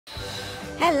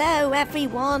Hello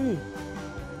everyone!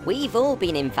 We've all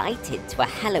been invited to a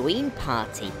Halloween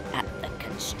party at the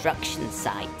construction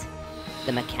site.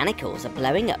 The mechanicals are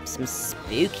blowing up some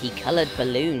spooky coloured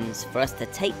balloons for us to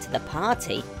take to the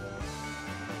party.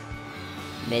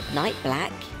 Midnight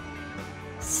black,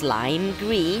 slime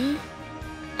green,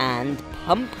 and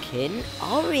pumpkin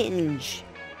orange.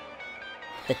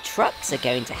 The trucks are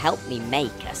going to help me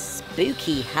make a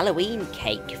spooky Halloween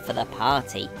cake for the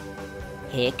party.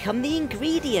 Here come the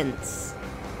ingredients.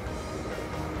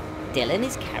 Dylan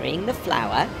is carrying the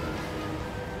flour.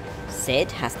 Sid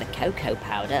has the cocoa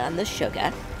powder and the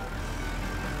sugar.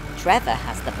 Trevor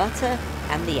has the butter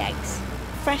and the eggs,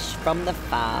 fresh from the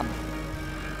farm.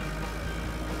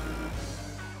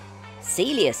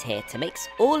 Celia's here to mix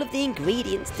all of the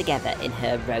ingredients together in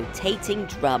her rotating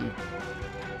drum.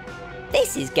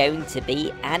 This is going to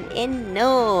be an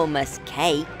enormous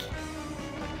cake.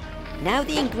 Now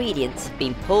the ingredients have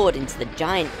been poured into the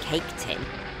giant cake tin,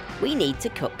 we need to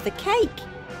cook the cake.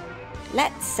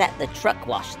 Let's set the truck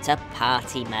wash to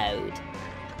party mode.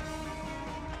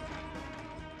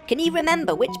 Can you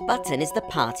remember which button is the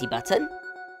party button?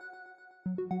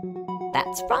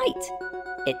 That's right,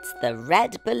 it's the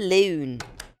red balloon.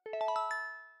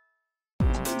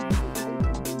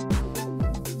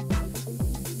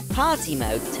 Party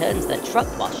mode turns the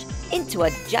truck wash into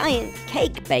a giant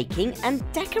cake baking and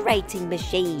decorating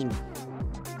machine.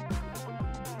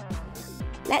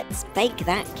 Let's bake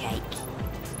that cake.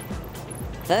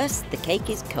 First, the cake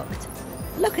is cooked.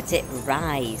 Look at it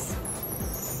rise.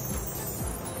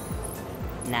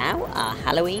 Now our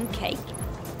Halloween cake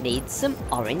needs some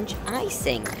orange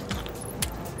icing.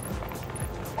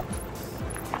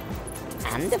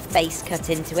 And a face cut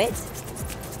into it.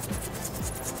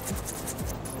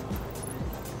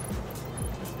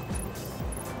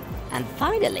 And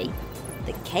finally,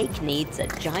 the cake needs a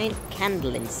giant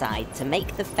candle inside to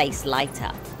make the face light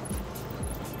up.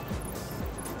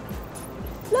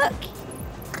 Look!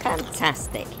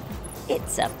 Fantastic!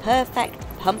 It's a perfect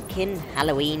pumpkin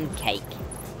Halloween cake.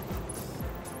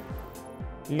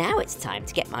 Now it's time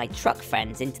to get my truck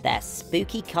friends into their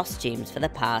spooky costumes for the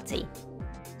party.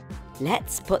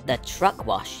 Let's put the truck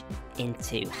wash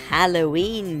into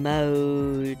Halloween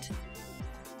mode.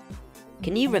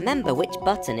 Can you remember which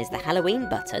button is the Halloween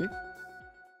button?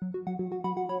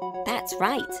 That's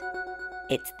right,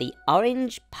 it's the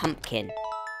orange pumpkin.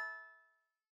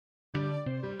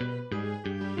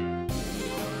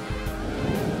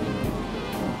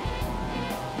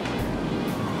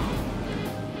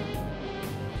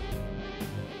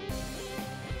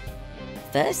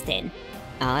 First in,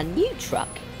 our new truck,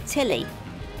 Tilly.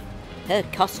 Her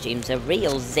costume's a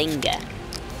real zinger.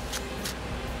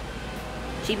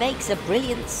 She makes a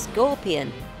brilliant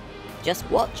scorpion. Just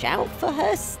watch out for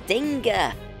her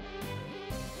stinger.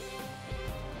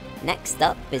 Next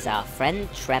up is our friend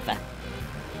Trevor.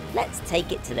 Let's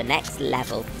take it to the next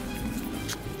level.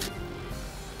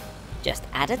 Just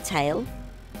add a tail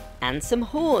and some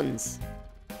horns.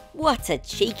 What a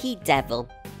cheeky devil.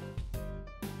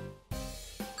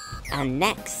 And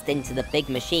next into the big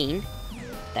machine,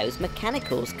 those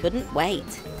mechanicals couldn't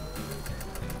wait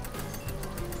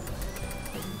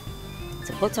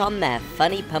to put on their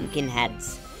funny pumpkin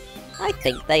heads. I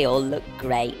think they all look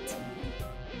great.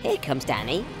 Here comes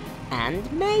Danny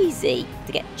and Maisie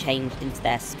to get changed into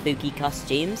their spooky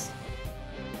costumes.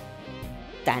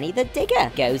 Danny the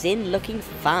Digger goes in looking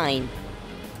fine.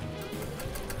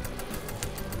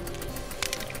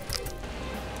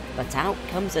 But out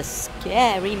comes a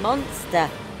scary monster,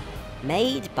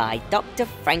 made by Dr.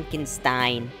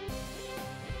 Frankenstein.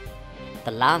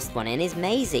 The last one in is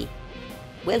Maisie.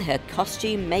 Will her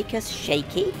costume make us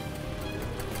shaky?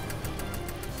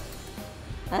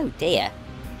 Oh dear,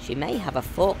 she may have a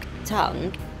forked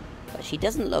tongue, but she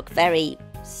doesn't look very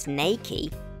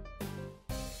snaky.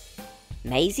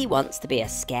 Maisie wants to be a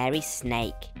scary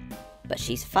snake, but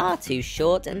she's far too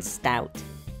short and stout.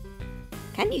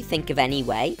 Can you think of any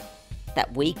way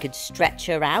that we could stretch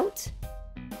her out?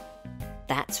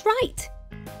 That's right,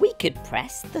 we could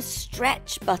press the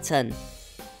stretch button.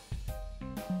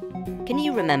 Can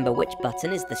you remember which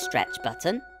button is the stretch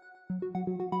button?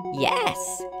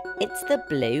 Yes, it's the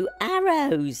blue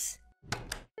arrows.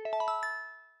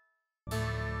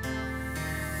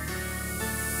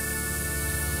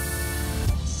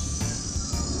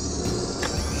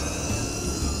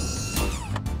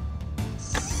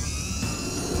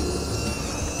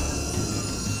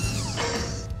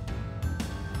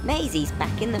 Maisie's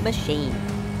back in the machine.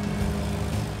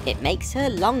 It makes her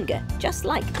longer, just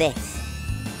like this.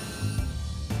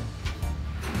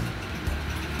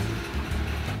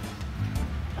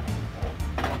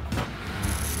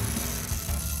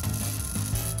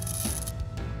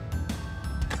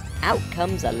 out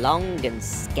comes a long and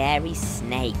scary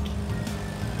snake.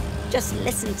 Just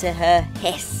listen to her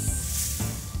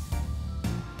hiss.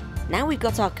 Now we've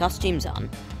got our costumes on,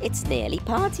 it's nearly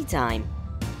party time.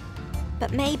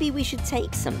 But maybe we should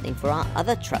take something for our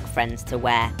other truck friends to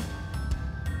wear.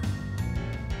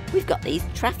 We've got these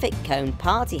traffic cone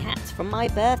party hats from my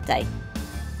birthday,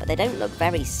 but they don't look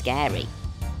very scary.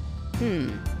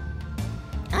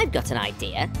 I've got an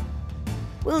idea.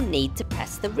 We'll need to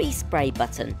press the respray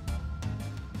button.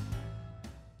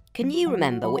 Can you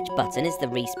remember which button is the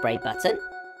respray button?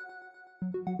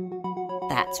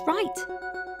 That's right.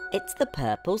 It's the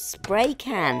purple spray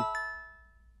can.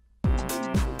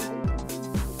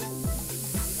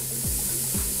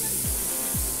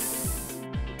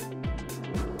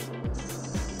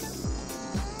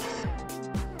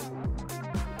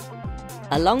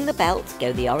 Along the belt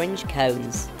go the orange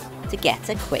cones to get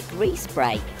a quick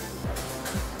respray.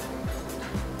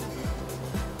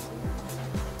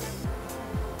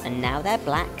 And now they're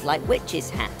black like witches'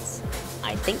 hats.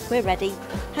 I think we're ready.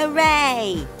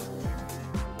 Hooray!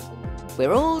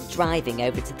 We're all driving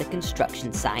over to the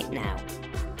construction site now.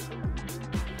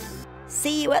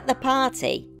 See you at the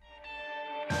party.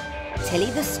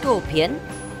 Tilly the Scorpion.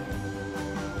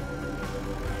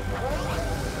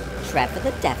 Trevor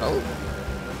the Devil.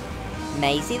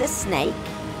 Maisie the Snake.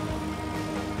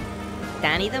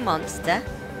 Danny the Monster.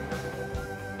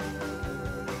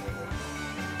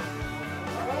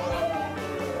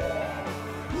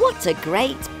 What a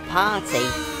great party!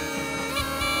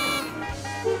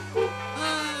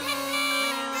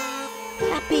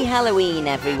 Happy Halloween,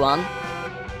 everyone!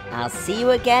 I'll see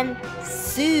you again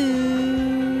soon!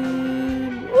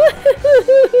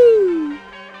 Woo-hoo-hoo-hoo-hoo!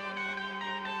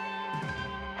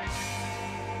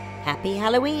 Happy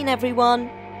Halloween, everyone!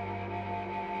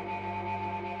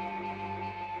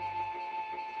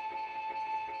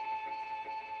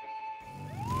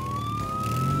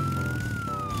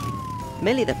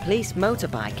 Millie the police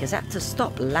motorbike has had to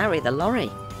stop Larry the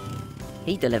lorry.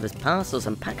 He delivers parcels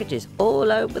and packages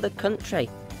all over the country.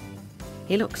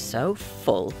 He looks so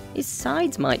full, his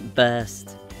sides might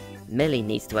burst. Millie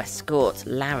needs to escort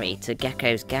Larry to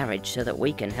Gecko's garage so that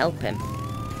we can help him.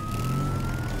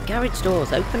 Garage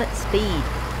doors open at speed.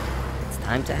 It's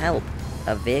time to help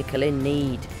a vehicle in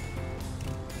need.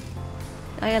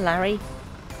 Hiya, Larry.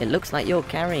 It looks like you're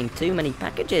carrying too many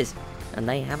packages and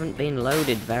they haven't been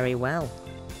loaded very well.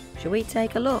 Shall we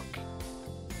take a look?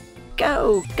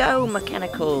 Go, go,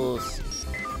 mechanicals!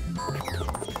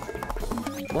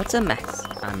 What a mess.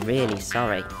 I'm really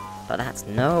sorry, but that's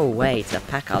no way to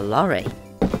pack a lorry.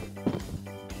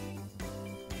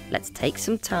 Let's take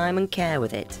some time and care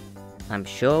with it. I'm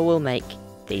sure we'll make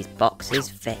these boxes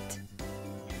fit.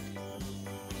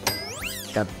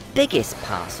 The biggest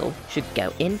parcel should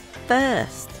go in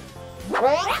first,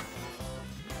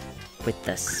 with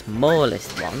the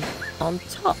smallest one on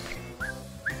top.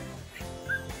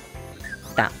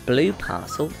 That blue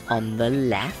parcel on the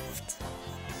left,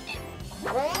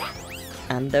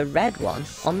 and the red one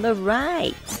on the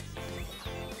right.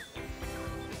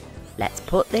 Let's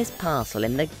put this parcel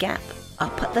in the gap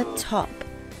up at the top,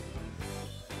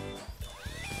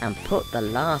 and put the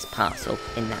last parcel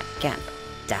in that gap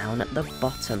down at the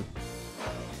bottom.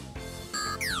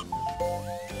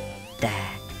 There,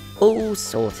 all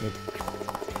sorted.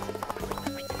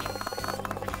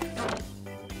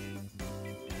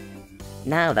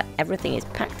 Now that everything is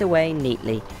packed away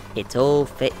neatly, it all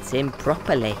fits in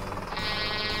properly.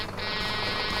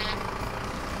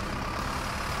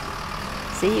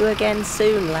 See you again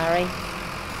soon, Larry.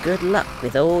 Good luck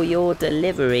with all your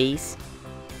deliveries.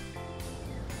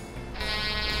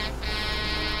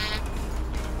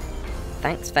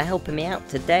 Thanks for helping me out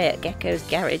today at Gecko's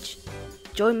garage.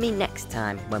 Join me next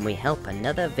time when we help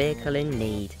another vehicle in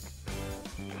need.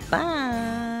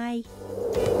 Bye!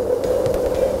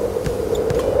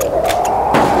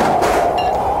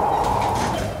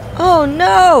 Oh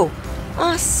no!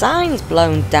 Our sign's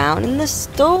blown down in the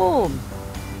storm.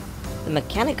 The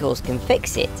mechanicals can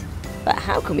fix it, but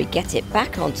how can we get it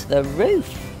back onto the roof?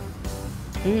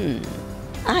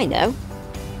 I know.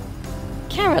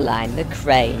 Caroline the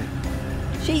crane.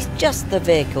 She's just the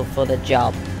vehicle for the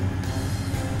job.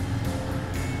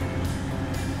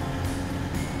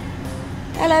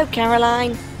 Hello,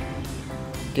 Caroline.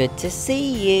 Good to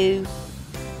see you.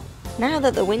 Now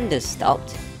that the wind has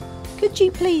stopped, could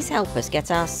you please help us get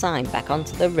our sign back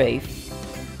onto the roof?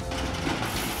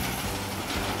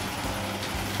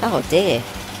 Oh dear,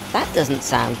 that doesn't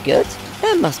sound good.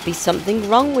 There must be something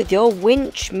wrong with your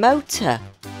winch motor.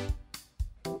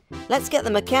 Let's get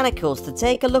the mechanicals to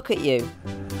take a look at you.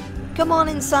 Come on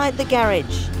inside the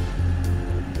garage.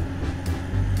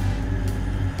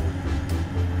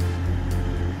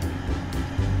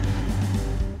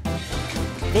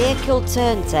 Vehicle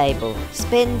turntable.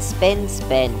 Spin, spin,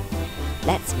 spin.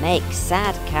 Let's make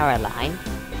sad Caroline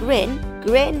grin,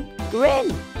 grin, grin.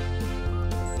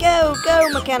 Go, go,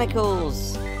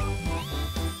 mechanicals!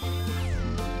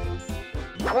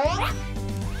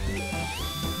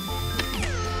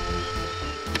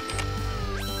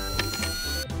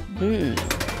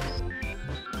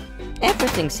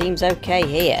 Everything seems okay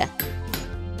here.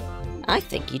 I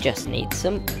think you just need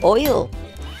some oil.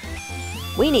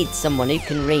 We need someone who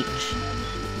can reach.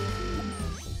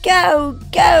 Go,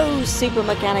 go, Super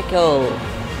Mechanical!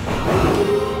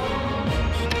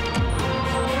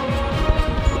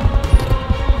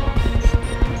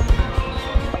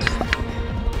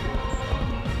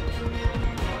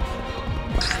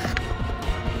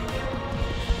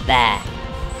 There.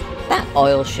 That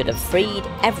oil should have freed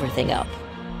everything up.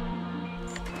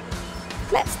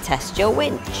 Let's test your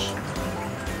winch.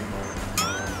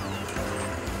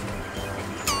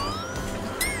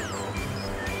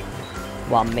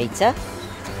 One meter,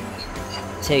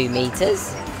 2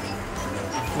 meters,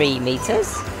 3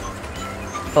 meters,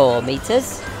 4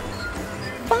 meters,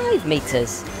 5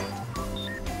 meters.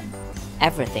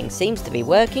 Everything seems to be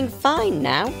working fine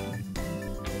now.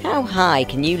 How high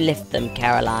can you lift them,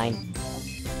 Caroline?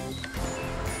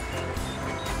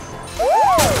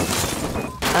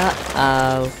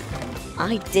 Uh-oh.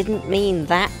 I didn't mean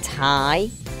that high.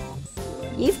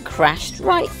 You've crashed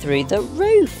right through the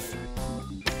roof.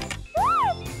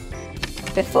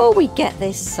 Before we get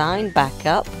this sign back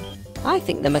up, I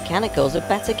think the mechanicals had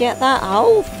better get that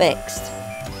hole fixed.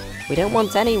 We don't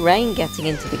want any rain getting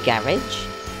into the garage.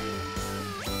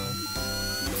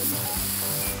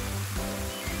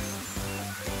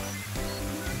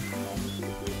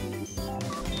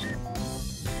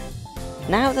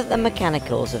 Now that the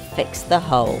mechanicals have fixed the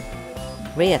hole,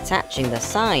 reattaching the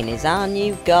sign is our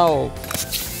new goal.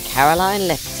 Caroline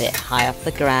lifts it high off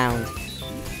the ground,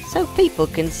 so people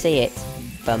can see it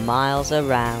for miles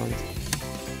around.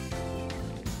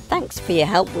 Thanks for your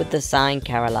help with the sign,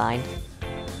 Caroline.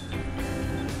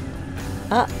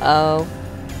 Uh-oh,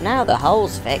 now the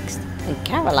hole's fixed and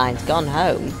Caroline's gone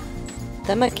home.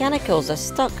 The mechanicals are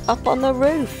stuck up on the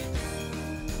roof.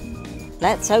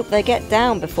 Let's hope they get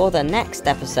down before the next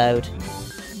episode.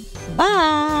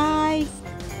 Bye!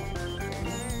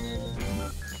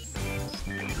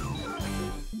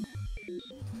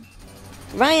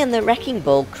 Ryan the Wrecking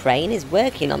Ball crane is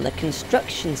working on the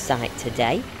construction site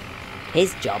today.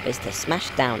 His job is to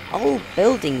smash down old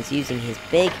buildings using his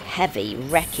big, heavy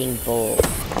wrecking ball.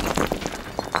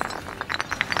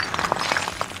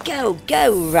 Go,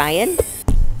 go, Ryan!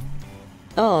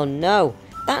 Oh no,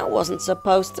 that wasn't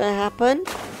supposed to happen.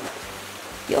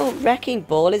 Your wrecking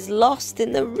ball is lost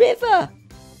in the river.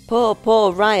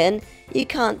 Poor Ryan, you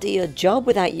can't do your job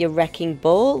without your wrecking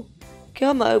ball.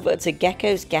 Come over to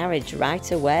Gecko's garage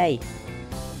right away.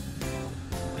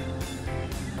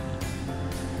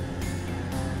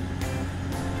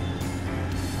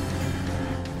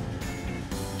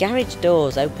 Garage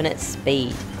doors open at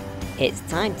speed. It's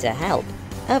time to help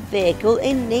a vehicle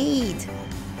in need.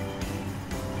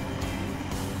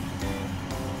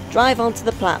 Drive onto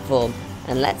the platform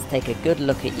and let's take a good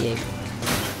look at you.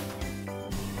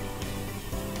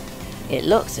 It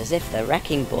looks as if the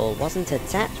wrecking ball wasn't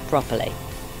attached properly.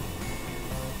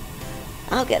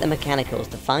 I'll get the mechanicals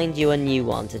to find you a new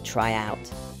one to try out.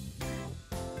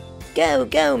 Go,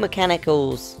 go,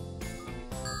 mechanicals!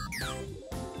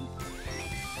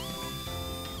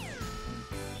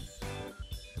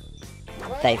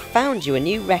 They found you a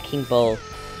new wrecking ball.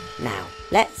 Now,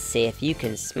 let's see if you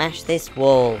can smash this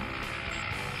wall.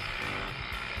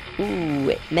 Ooh,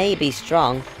 it may be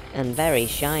strong and very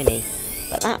shiny,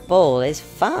 but that ball is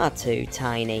far too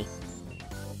tiny.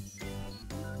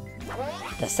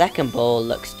 The second ball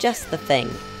looks just the thing.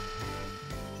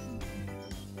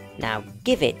 Now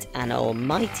give it an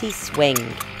almighty swing.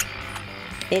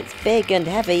 It's big and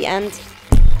heavy and...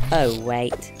 oh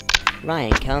wait,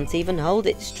 Ryan can't even hold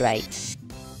it straight.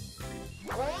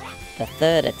 The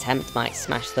third attempt might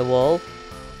smash the wall.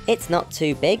 It's not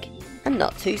too big and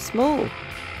not too small.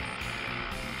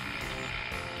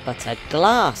 But a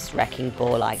glass wrecking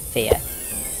ball, I fear,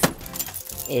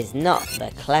 is not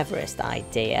the cleverest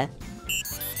idea.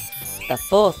 The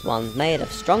fourth one's made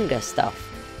of stronger stuff.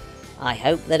 I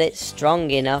hope that it's strong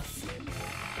enough.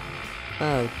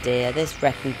 Oh dear, this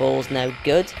wrecking ball's no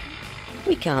good.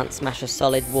 We can't smash a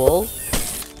solid wall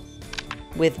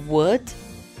with wood.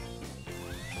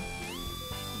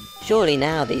 Surely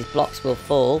now these blocks will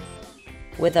fall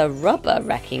with a rubber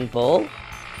wrecking ball.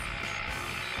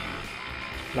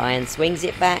 Ryan swings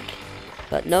it back,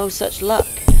 but no such luck.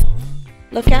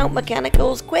 Look out,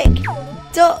 mechanicals, quick!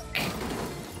 Duck!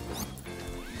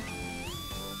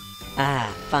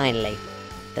 Ah, finally,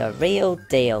 the real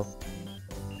deal.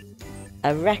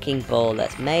 A wrecking ball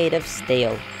that's made of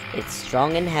steel. It's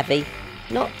strong and heavy,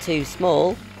 not too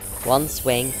small. One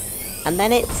swing, and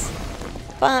then it's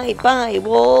bye-bye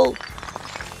wall.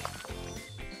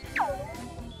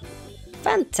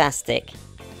 Fantastic.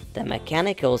 The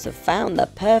mechanicals have found the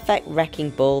perfect wrecking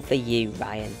ball for you,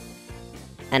 Ryan.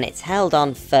 And it's held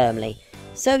on firmly,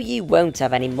 so you won't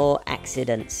have any more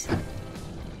accidents.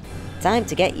 Time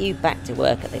to get you back to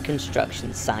work at the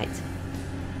construction site.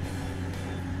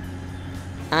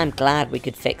 I'm glad we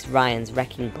could fix Ryan's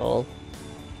wrecking ball.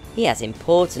 He has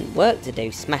important work to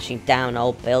do, smashing down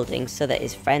old buildings so that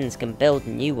his friends can build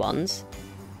new ones.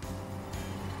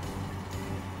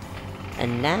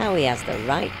 And now he has the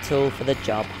right tool for the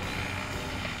job.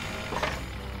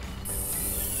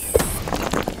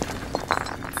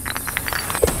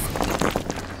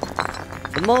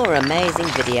 For more amazing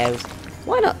videos,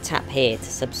 why not tap here to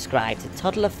subscribe to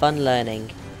Toddler Fun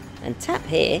Learning, and tap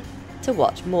here to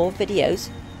watch more videos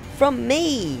from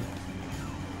me.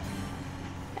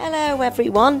 Hello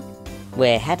everyone,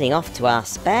 we're heading off to our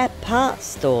spare parts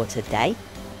store today.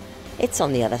 It's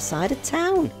on the other side of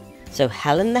town, so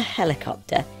Helen the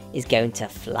Helicopter is going to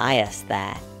fly us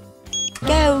there.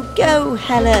 Go, go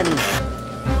Helen!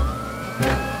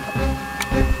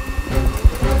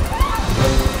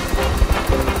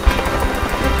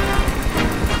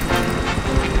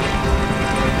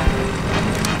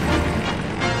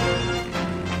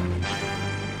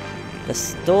 The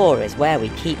store is where we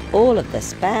keep all of the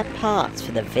spare parts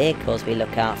for the vehicles we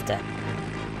look after.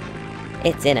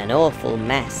 It's in an awful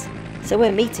mess, so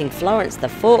we're meeting Florence the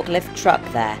forklift truck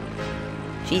there.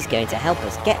 She's going to help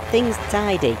us get things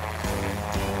tidy.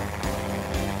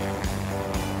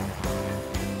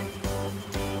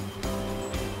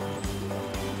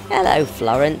 Hello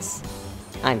Florence.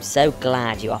 I'm so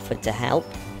glad you offered to help.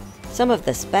 Some of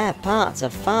the spare parts are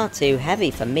far too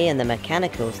heavy for me and the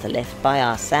mechanicals to lift by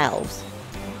ourselves.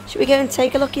 Should we go and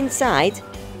take a look inside?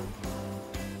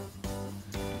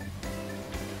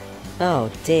 Oh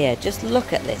dear, just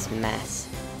look at this mess.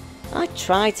 I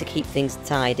try to keep things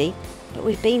tidy, but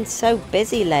we've been so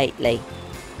busy lately.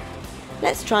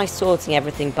 Let's try sorting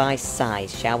everything by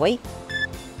size, shall we?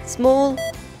 Small,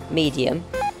 medium,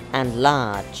 and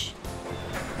large.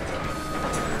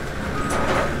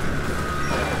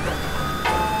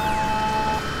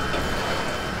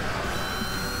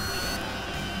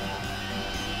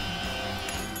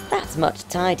 That's much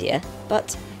tidier,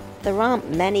 but there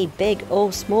aren't many big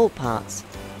or small parts,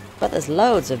 but there's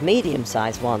loads of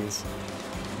medium-sized ones.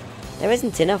 There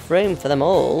isn't enough room for them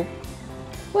all.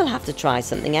 We'll have to try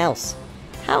something else.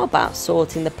 How about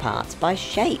sorting the parts by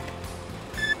shape?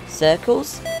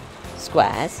 Circles,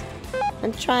 squares,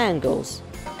 and triangles.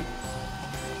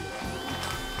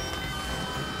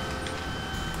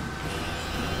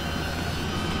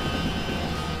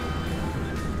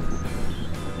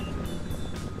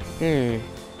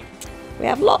 We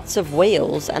have lots of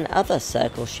wheels and other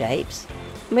circle shapes,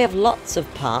 and we have lots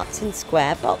of parts in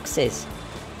square boxes,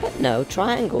 but no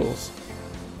triangles.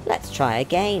 Let's try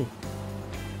again.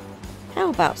 How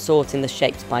about sorting the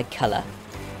shapes by colour?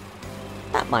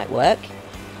 That might work.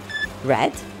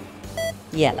 Red,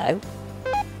 yellow,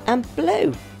 and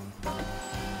blue.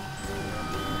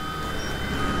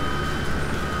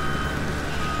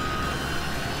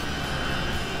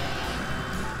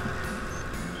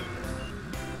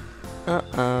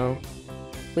 Uh-oh.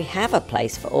 We have a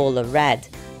place for all the red,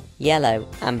 yellow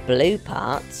and blue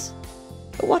parts.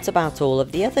 But what about all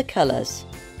of the other colours?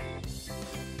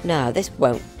 No, this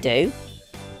won't do.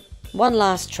 One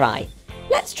last try.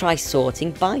 Let's try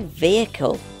sorting by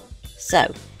vehicle.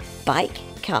 So, bike,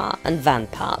 car and van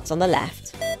parts on the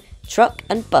left, truck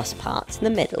and bus parts in the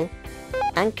middle,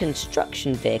 and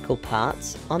construction vehicle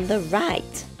parts on the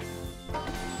right.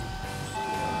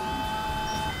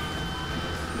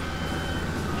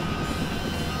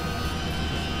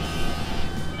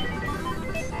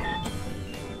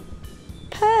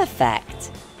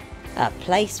 Perfect! A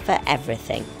place for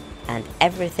everything, and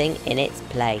everything in its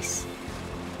place.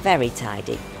 Very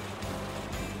tidy.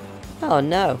 Oh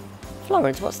no,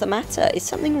 Florence, what's the matter? Is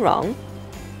something wrong?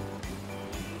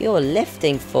 Your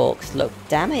lifting forks look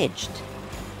damaged.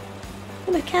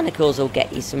 The mechanicals will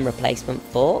get you some replacement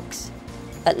forks.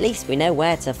 At least we know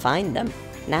where to find them,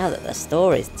 now that the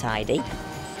store is tidy.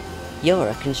 You're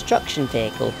a construction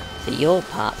vehicle, so your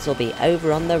parts will be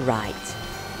over on the right.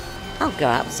 I'll go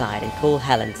outside and call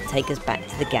Helen to take us back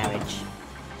to the garage.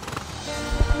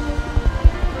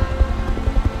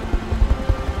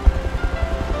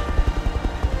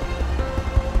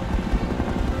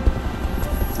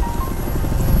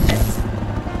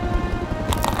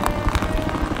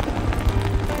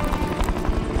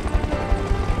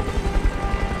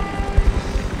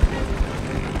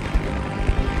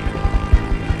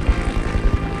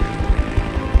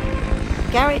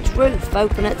 roof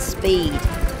open at speed.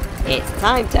 It's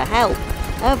time to help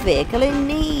a vehicle in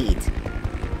need.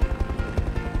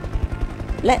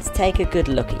 Let's take a good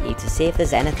look at you to see if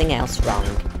there's anything else wrong.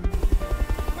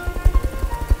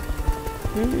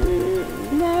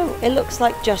 No, it looks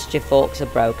like just your forks are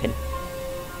broken.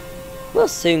 We'll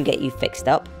soon get you fixed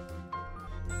up.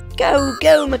 Go,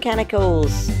 go,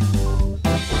 mechanicals!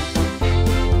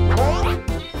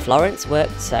 Florence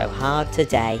worked so hard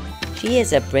today. She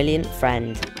is a brilliant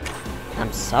friend.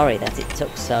 I'm sorry that it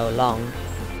took so long,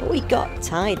 but we got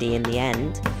tidy in the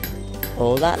end.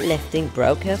 All that lifting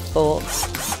broke her forks.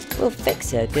 We'll fix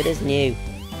her good as new.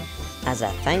 As a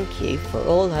thank you for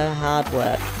all her hard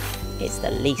work, it's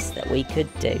the least that we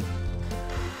could do.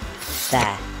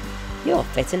 There, you're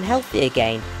fit and healthy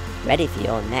again, ready for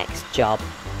your next job.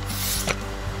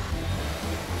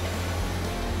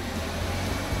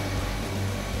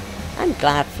 I'm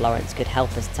glad Florence could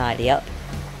help us tidy up.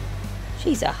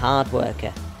 She's a hard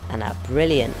worker and a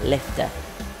brilliant lifter.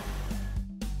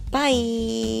 Bye!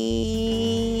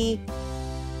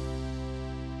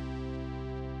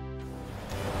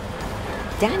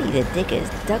 Danny the Digger's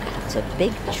dug out a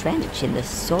big trench in the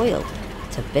soil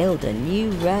to build a new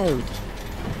road.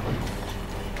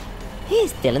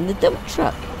 Here's Dylan the dump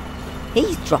truck.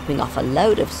 He's dropping off a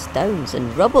load of stones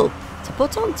and rubble to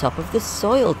put on top of the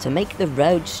soil to make the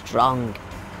road strong.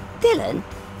 Dylan,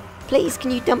 please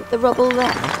can you dump the rubble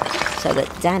there so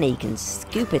that Danny can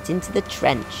scoop it into the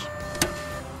trench?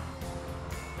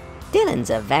 Dylan's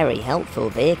a very helpful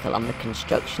vehicle on the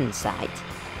construction site.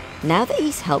 Now that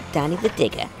he's helped Danny the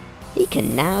Digger, he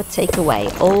can now take away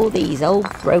all these old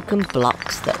broken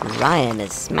blocks that Ryan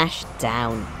has smashed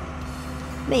down.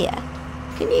 Mia,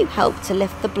 can you help to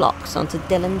lift the blocks onto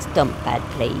Dylan's dump bed,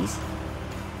 please?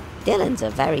 Dylan's a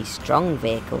very strong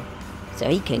vehicle, so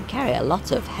he can carry a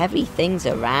lot of heavy things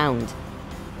around.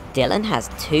 Dylan has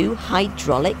 2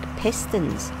 hydraulic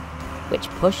pistons, which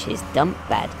push his dump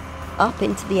bed up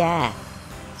into the air,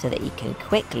 so that he can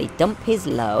quickly dump his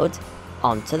load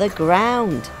onto the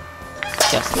ground.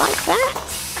 Just like that.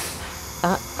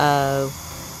 Uh-oh,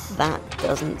 that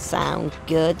doesn't sound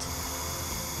good.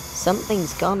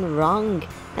 Something's gone wrong,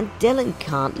 and Dylan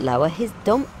can't lower his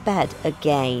dump bed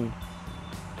again.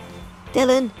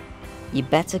 Dylan, you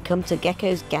better come to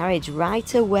Gecko's garage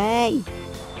right away.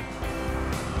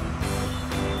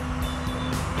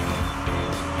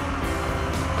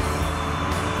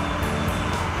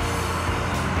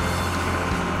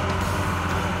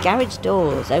 Garage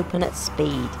doors open at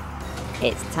speed.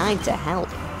 It's time to help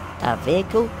a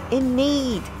vehicle in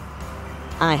need.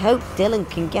 I hope Dylan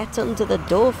can get under the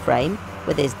door frame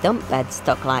with his dump bed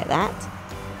stuck like that.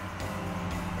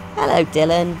 Hello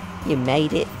Dylan, you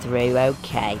made it through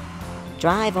okay.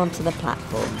 Drive onto the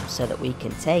platform so that we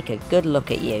can take a good look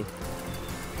at you.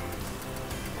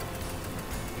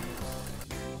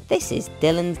 This is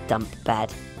Dylan's dump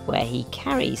bed, where he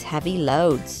carries heavy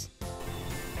loads.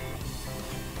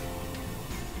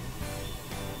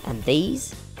 And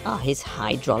these are his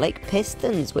hydraulic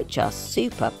pistons, which are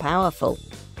super powerful.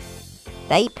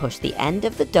 They push the end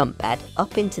of the dump bed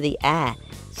up into the air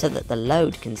so that the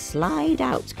load can slide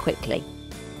out quickly.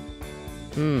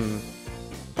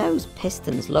 Those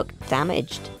pistons look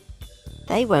damaged.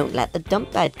 They won't let the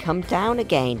dump bed come down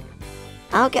again.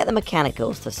 I'll get the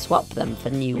mechanicals to swap them for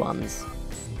new ones.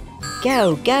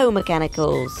 Go, go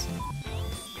mechanicals!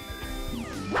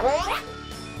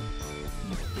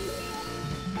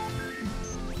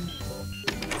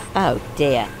 Oh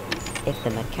dear, if the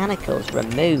mechanicals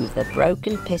remove the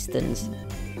broken pistons,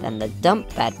 then the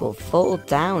dump bed will fall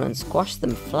down and squash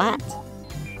them flat.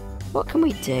 What can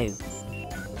we do?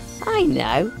 I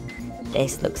know!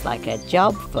 This looks like a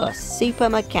job for Super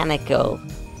Mechanical.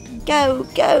 Go,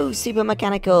 go, Super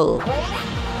Mechanical!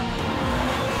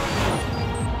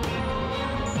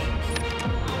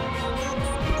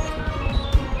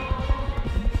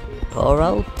 Poor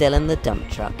old Dylan the dump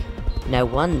truck. No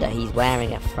wonder he's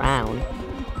wearing a frown.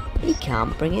 He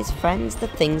can't bring his friends the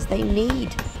things they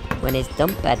need when his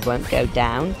dump bed won't go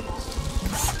down.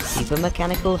 Super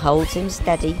Mechanical holds him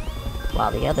steady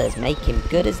while the others make him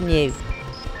good as new.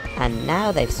 And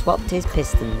now they've swapped his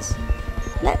pistons.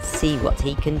 Let's see what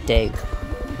he can do.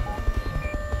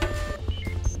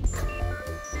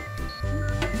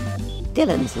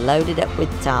 Dylan's loaded up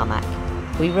with tarmac.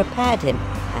 We repaired him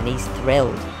and he's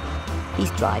thrilled.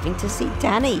 He's driving to see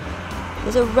Danny.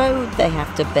 There's a road they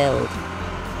have to build.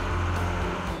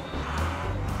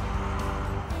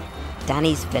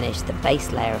 Danny's finished the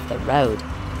base layer of the road,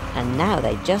 and now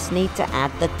they just need to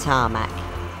add the tarmac.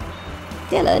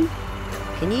 Dylan,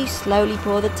 can you slowly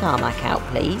pour the tarmac out,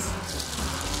 please?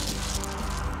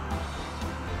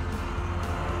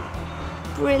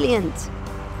 brilliant.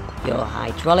 Your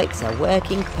hydraulics are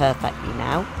working perfectly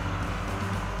now.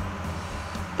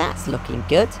 That's looking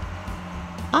good.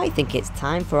 I think it's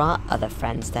time for our other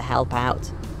friends to help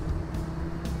out.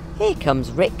 Here comes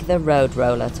Rick the road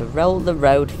roller to roll the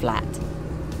road flat.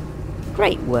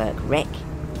 Great work, Rick.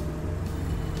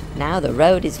 Now the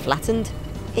road is flattened,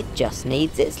 it just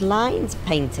needs its lines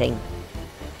painting.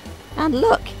 And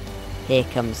look, here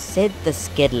comes Sid the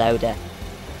skid loader.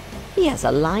 He has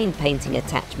a line painting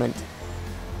attachment.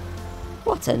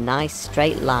 What a nice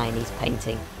straight line he's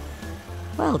painting.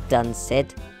 Well done,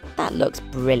 Sid. That looks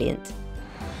brilliant.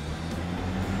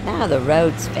 Now the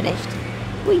road's finished,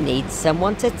 we need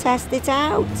someone to test it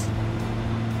out.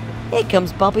 Here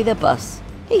comes Bobby the bus.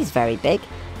 He's very big.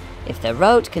 If the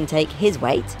road can take his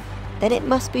weight, then it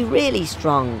must be really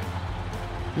strong.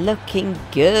 Looking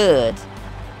good.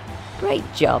 Great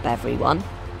job, everyone.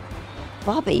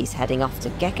 Bobby's heading off to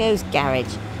Gecko's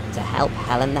garage to help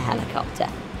Helen the Helicopter.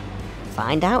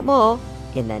 Find out more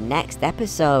in the next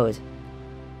episode.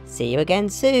 See you again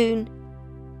soon.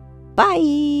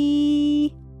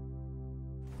 Bye!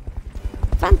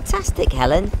 Fantastic,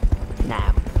 Helen.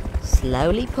 Now,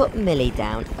 slowly put Millie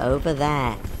down over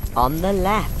there, on the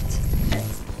left.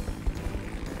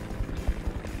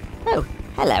 Oh,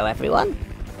 hello everyone.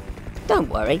 Don't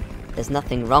worry, there's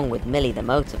nothing wrong with Millie the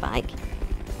motorbike.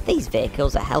 These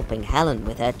vehicles are helping Helen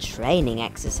with her training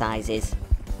exercises.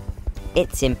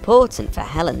 It's important for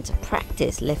Helen to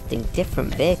practice lifting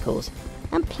different vehicles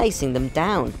and placing them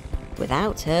down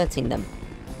without hurting them,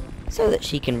 so that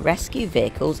she can rescue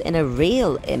vehicles in a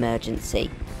real emergency.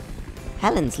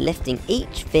 Helen's lifting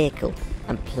each vehicle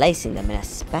and placing them in a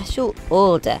special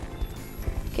order.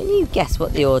 Can you guess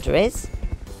what the order is?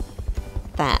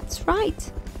 That's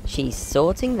right, she's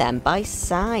sorting them by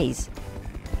size.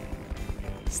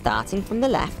 Starting from the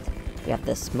left, we have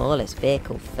the smallest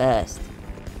vehicle first.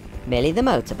 Millie the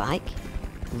motorbike,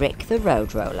 Rick the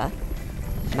road roller,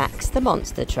 Max the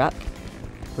monster truck,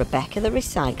 Rebecca the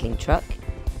recycling truck,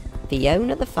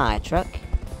 Fiona the fire truck,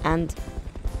 and...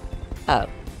 oh,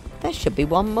 there should be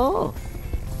one more.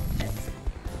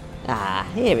 Ah,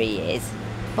 here he is.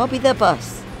 Bobby the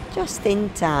bus, just in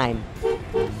time.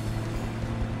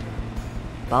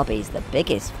 Bobby's the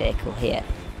biggest vehicle here.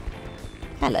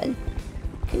 Helen,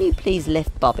 can you please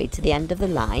lift Bobby to the end of the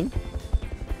line?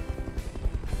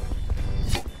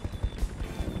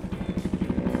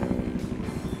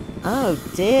 Oh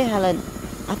dear, Helen,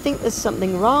 I think there's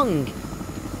something wrong.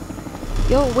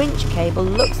 Your winch cable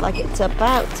looks like it's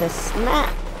about to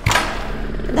snap.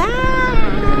 Ah!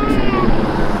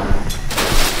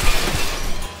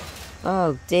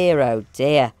 Oh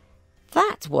dear,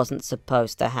 that wasn't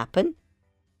supposed to happen.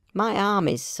 My arm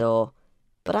is sore,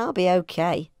 but I'll be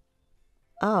okay.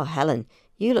 Oh, Helen,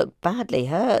 you look badly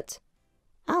hurt.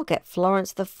 I'll get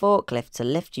Florence the forklift to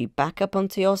lift you back up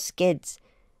onto your skids,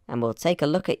 and we'll take a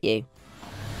look at you.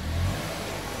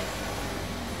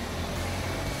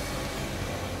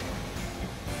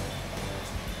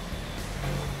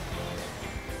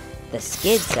 The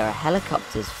skids are a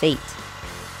helicopter's feet.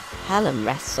 Helen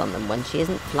rests on them when she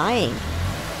isn't flying.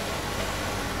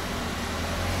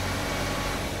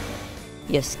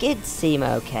 Your skids seem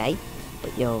okay,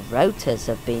 but your rotors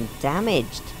have been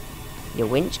damaged. Your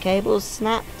winch cable's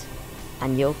snapped,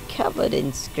 and you're covered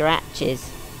in scratches.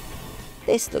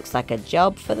 This looks like a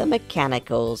job for the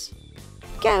mechanicals.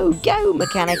 Go, go,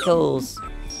 mechanicals!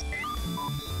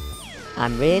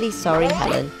 I'm really sorry,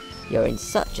 Helen. You're in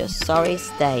such a sorry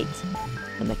state.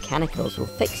 The mechanicals will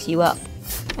fix you up,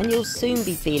 and you'll soon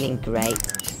be feeling great.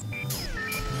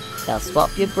 They'll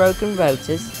swap your broken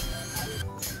rotors,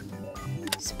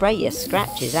 spray your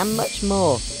scratches, and much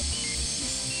more.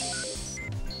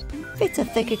 Fit a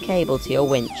thicker cable to your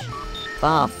winch,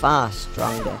 far, far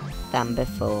stronger than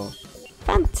before.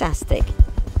 Fantastic!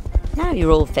 Now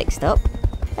you're all fixed up,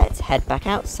 let's head back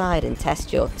outside and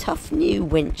test your tough new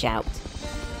winch out.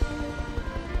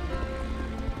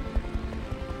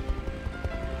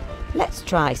 Let's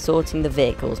try sorting the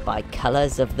vehicles by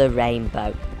colours of the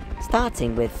rainbow,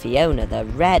 starting with Fiona the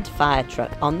red fire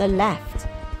truck on the left.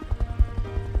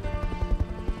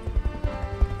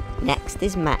 Next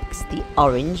is Max the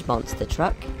orange monster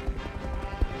truck.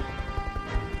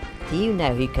 Do you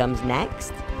know who comes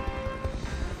next?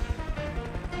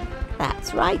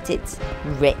 That's right, it's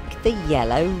Rick the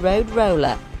yellow road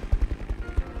roller.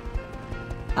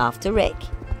 After Rick,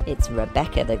 it's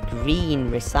Rebecca the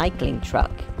green recycling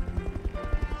truck.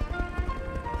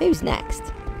 Who's next?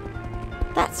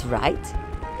 That's right,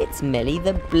 it's Millie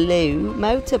the blue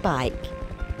motorbike.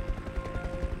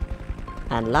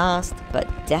 And last, but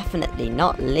definitely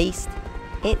not least,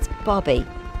 it's Bobby,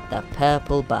 the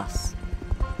purple bus.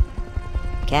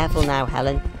 Careful now,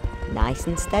 Helen. Nice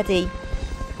and steady.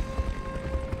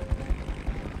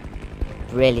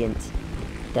 Brilliant.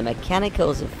 The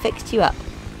mechanicals have fixed you up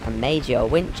and made your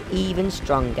winch even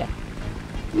stronger.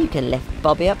 You can lift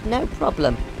Bobby up no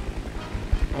problem.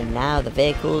 And now the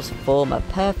vehicles form a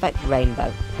perfect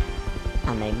rainbow.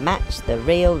 And they match the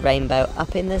real rainbow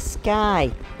up in the sky.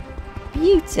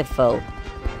 Beautiful.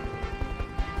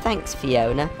 Thanks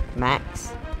Fiona,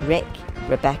 Max, Rick,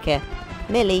 Rebecca,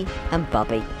 Millie and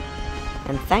Bobby.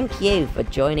 And thank you for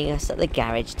joining us at the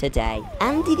garage today.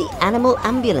 Andy the animal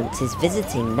ambulance is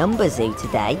visiting Number Zoo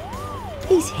today.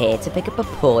 He's here to pick up a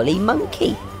poorly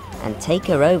monkey and take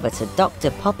her over to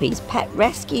Dr. Poppy's pet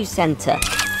rescue centre.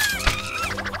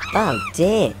 Oh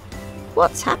dear,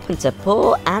 what's happened to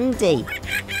poor Andy?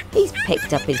 He's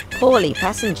picked up his poorly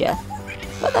passenger,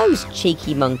 but those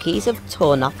cheeky monkeys have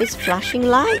torn off his flashing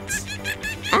lights.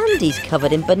 Andy's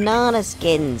covered in banana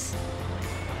skins.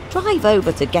 Drive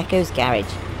over to Gecko's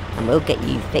garage and we'll get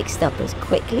you fixed up as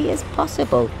quickly as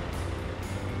possible.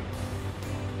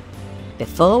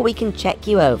 Before we can check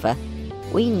you over,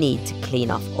 we need to clean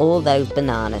off all those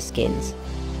banana skins.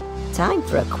 Time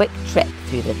for a quick trip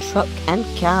through the truck and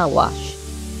car wash.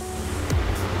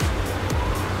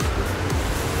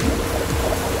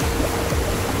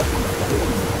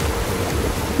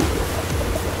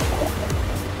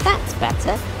 That's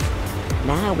better.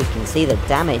 Now we can see the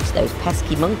damage those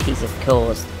pesky monkeys have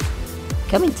caused.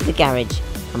 Come into the garage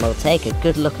and we'll take a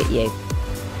good look at you.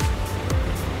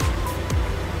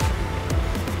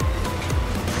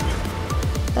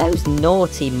 Those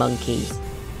naughty monkeys.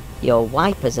 Your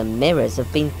wipers and mirrors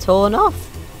have been torn off,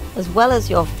 as well as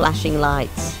your flashing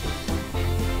lights.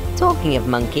 Talking of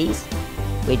monkeys,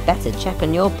 we'd better check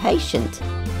on your patient.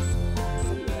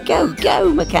 Go,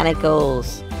 go,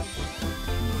 mechanicals!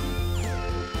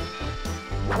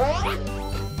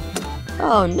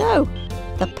 Oh no,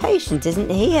 the patient isn't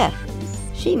here.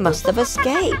 She must have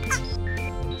escaped.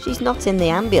 She's not in the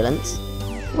ambulance.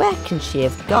 Where can she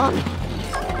have gone?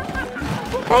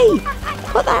 Hey,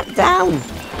 put that down.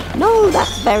 No,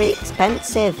 that's very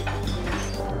expensive.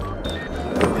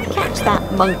 Catch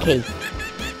that monkey.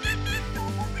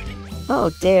 Oh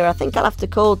dear, I think I'll have to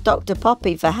call Dr.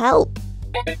 Poppy for help.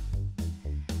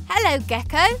 Hello,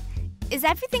 Gecko. Is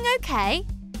everything okay?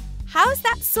 How's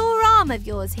that sore arm of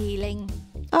yours healing?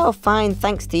 Oh, fine,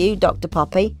 thanks to you, Dr.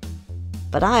 Poppy.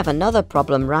 But I have another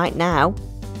problem right now.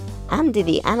 Andy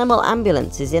the animal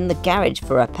ambulance is in the garage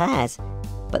for repairs,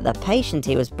 but the patient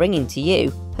he was bringing to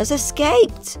you has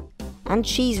escaped. And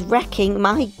she's wrecking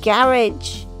my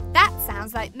garage. That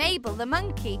sounds like Mabel the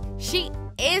monkey. She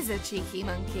is a cheeky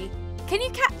monkey. Can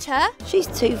you catch her? She's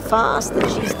too fast and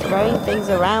she's throwing things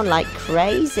around like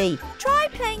crazy. Try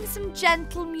playing some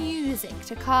gentle music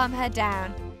to calm her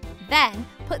down. Then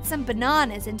put some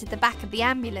bananas into the back of the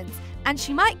ambulance and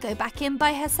she might go back in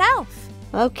by herself.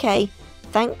 OK,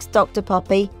 thanks Dr.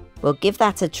 Poppy. We'll give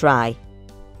that a try.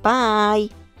 Bye.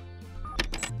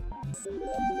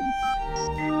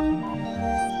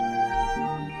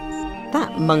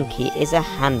 That monkey is a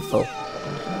handful,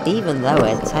 even though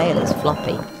her tail is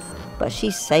floppy, but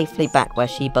she's safely back where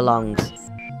she belongs,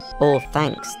 all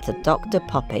thanks to Dr.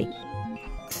 Poppy.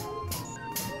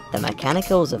 The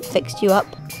mechanicals have fixed you up,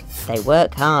 they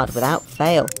work hard without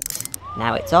fail.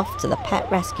 Now it's off to the pet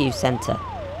rescue centre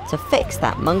to fix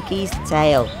that monkey's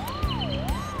tail.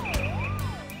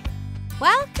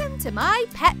 Welcome to my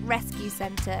pet rescue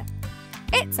centre.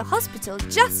 It's a hospital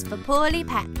just for poorly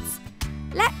pets.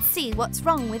 Let's see what's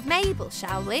wrong with Mabel,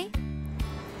 shall we?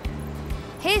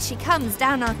 Here she comes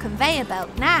down our conveyor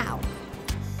belt now.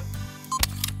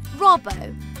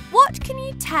 Robbo, what can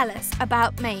you tell us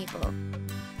about Mabel?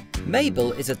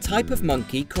 Mabel is a type of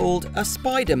monkey called a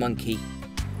spider monkey.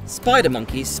 Spider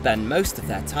monkeys spend most of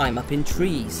their time up in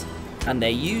trees, and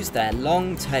they use their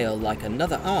long tail like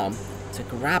another arm to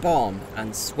grab on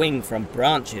and swing from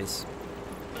branches.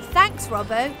 Thanks,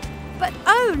 Robbo. But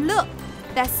oh look,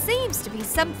 there seems to be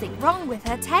something wrong with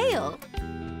her tail.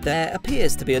 There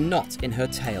appears to be a knot in her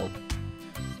tail.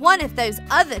 One of those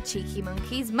other cheeky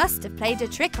monkeys must have played a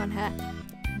trick on her.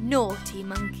 Naughty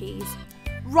monkeys.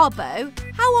 Robbo,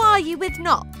 how are you with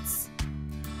knots?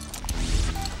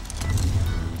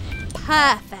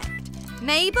 Perfect.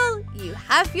 Mabel, you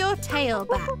have your tail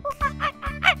back.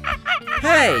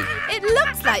 Hey! It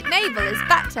looks like Mabel is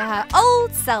back to her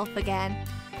old self again.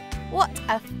 What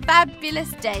a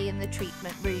fabulous day in the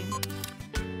treatment room.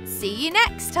 See you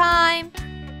next time.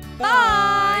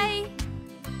 Bye.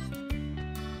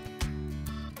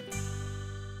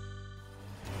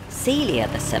 Celia,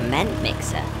 the cement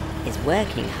mixer, is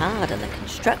working hard on the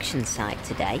construction site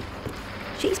today.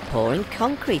 She's pouring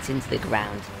concrete into the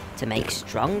ground to make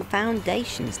strong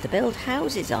foundations to build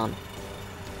houses on.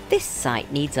 This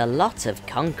site needs a lot of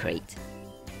concrete.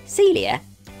 Celia,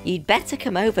 you'd better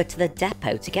come over to the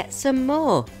depot to get some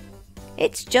more.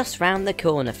 It's just round the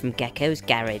corner from Gecko's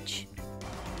garage.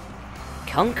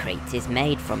 Concrete is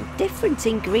made from different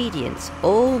ingredients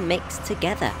all mixed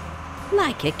together,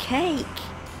 like a cake.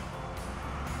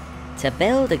 To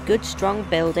build a good strong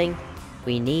building,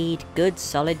 we need good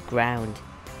solid ground.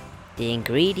 The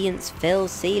ingredients fill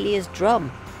Celia's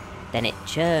drum, then it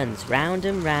churns round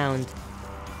and round.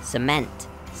 Cement,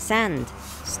 sand,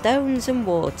 stones and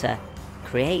water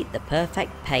create the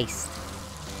perfect paste.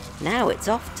 Now it's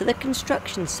off to the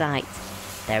construction site.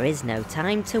 There is no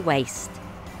time to waste.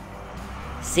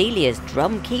 Celia's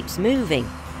drum keeps moving,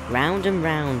 round and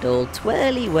round, all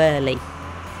twirly-whirly.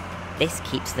 This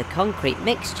keeps the concrete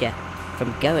mixture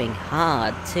from going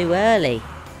hard too early.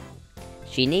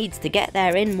 She needs to get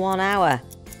there in 1 hour.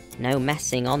 No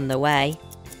messing on the way.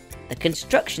 The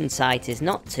construction site is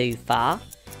not too far,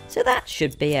 so that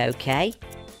should be okay.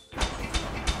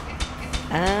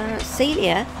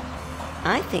 Celia,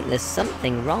 I think there's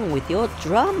something wrong with your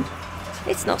drum.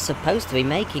 It's not supposed to be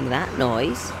making that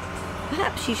noise.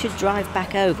 Perhaps you should drive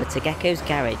back over to Gecko's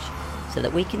garage so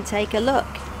that we can take a look.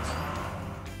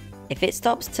 If it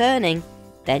stops turning,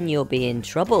 then you'll be in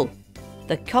trouble.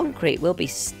 The concrete will be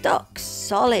stuck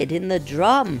solid in the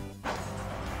drum.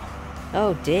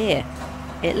 Oh dear,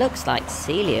 it looks like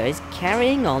Celia is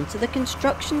carrying on to the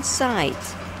construction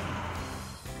site.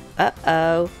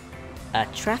 Uh-oh, a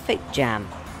traffic jam.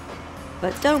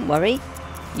 But don't worry,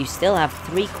 you still have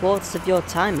 3/4 of your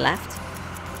time left.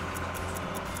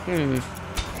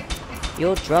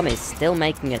 Your drum is still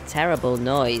making a terrible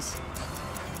noise.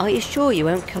 Are you sure you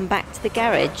won't come back to the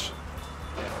garage?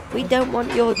 We don't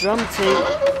want your drum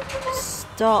to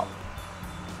stop.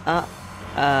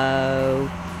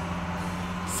 Uh-oh.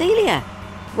 Celia,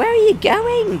 where are you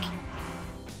going?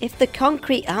 If the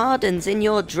concrete hardens in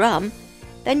your drum,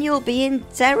 then you'll be in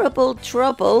terrible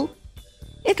trouble.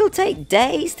 It'll take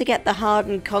days to get the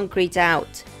hardened concrete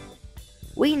out.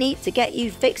 We need to get you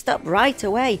fixed up right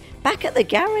away, back at the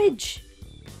garage.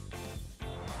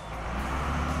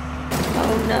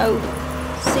 Oh no,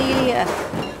 Celia,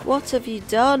 what have you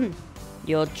done?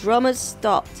 Your drum has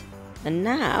stopped, and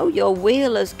now your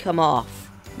wheel has come off.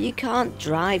 You can't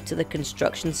drive to the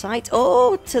construction site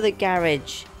or to the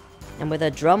garage. And with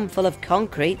a drum full of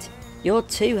concrete, you're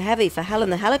too heavy for Helen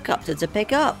the Helicopter to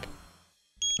pick up.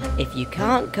 If you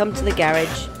can't come to the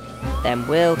garage, then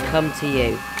we'll come to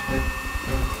you.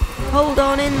 Hold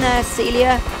on in there,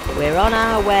 Celia. We're on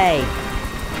our way.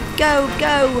 Go,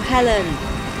 go, Helen.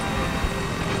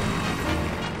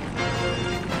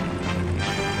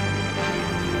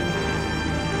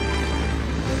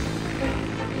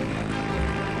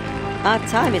 Our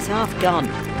time is half gone,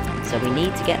 so we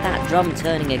need to get that drum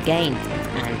turning again,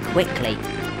 and quickly.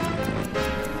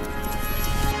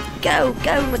 Go,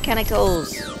 go,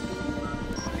 mechanicals!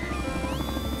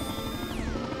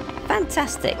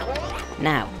 Fantastic.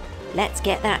 Now, let's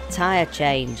get that tyre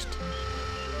changed.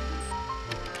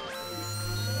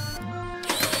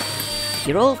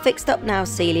 You're all fixed up now,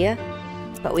 Celia,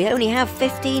 but we only have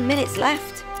 15 minutes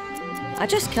left. I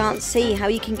just can't see how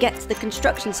you can get to the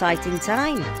construction site in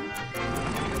time.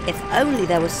 If only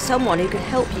there was someone who could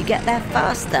help you get there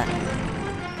faster.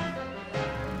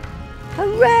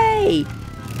 Hooray!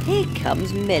 Here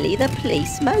comes Millie the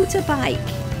police motorbike.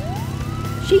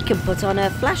 She can put on her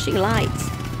flashing lights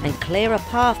and clear a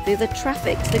path through the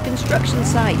traffic to the construction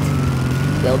site.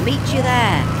 We'll meet you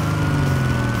there.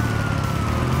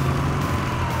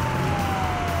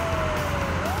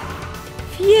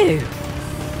 Phew!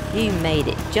 You made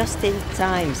it just in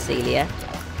time, Celia.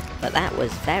 But that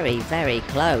was very, very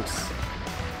close.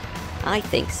 I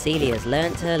think Celia's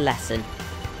learnt her lesson,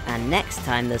 and next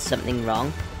time there's something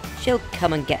wrong, she'll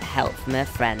come and get help from her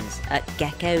friends at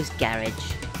Gecko's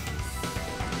garage.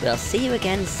 We'll see you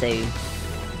again soon.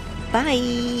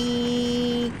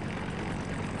 Bye!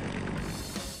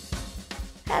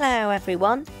 Hello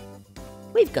everyone.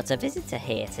 We've got a visitor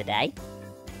here today.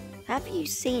 Have you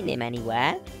seen him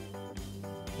anywhere?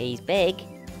 He's big.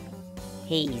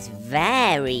 He's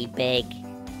very big.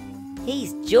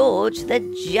 He's George the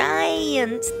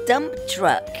giant dump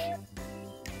truck.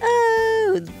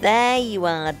 Oh, there you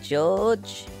are,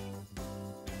 George.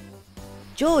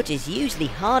 George is usually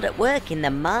hard at work in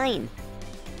the mine,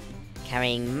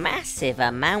 carrying massive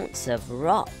amounts of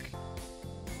rock.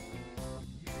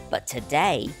 But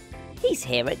today, he's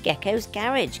here at Gecko's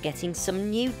garage getting some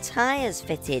new tyres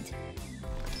fitted.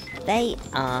 They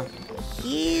are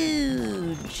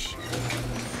huge.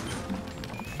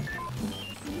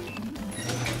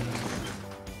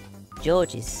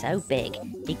 George is so big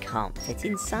he can't fit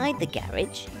inside the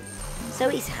garage, so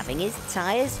he's having his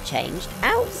tyres changed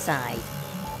outside.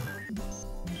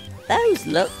 Those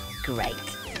look great.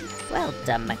 Well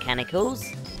done, mechanicals.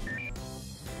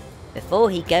 Before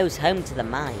he goes home to the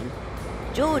mine,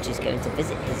 George is going to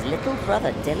visit his little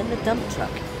brother Dylan the dump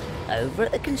truck over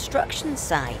at the construction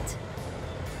site.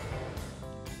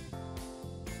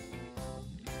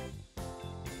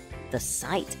 The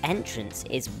site entrance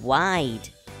is wide,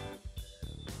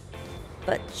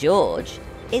 but George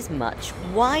is much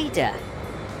wider.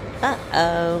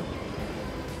 Uh-oh.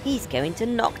 He's going to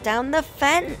knock down the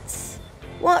fence.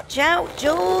 Watch out,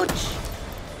 George.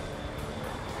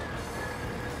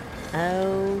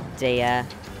 Oh dear.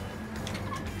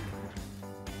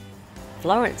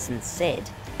 Florence and Sid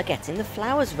are getting the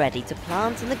flowers ready to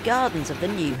plant in the gardens of the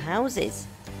new houses.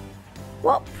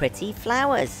 What pretty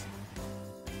flowers.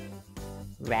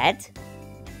 Red.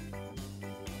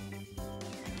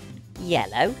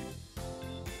 Yellow.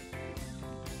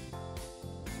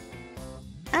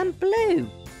 And blue.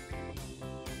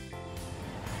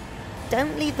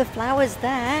 Don't leave the flowers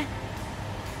there.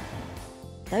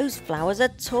 Those flowers are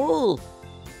tall,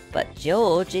 but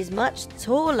George is much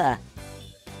taller.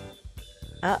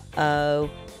 Uh-oh,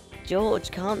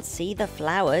 George can't see the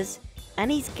flowers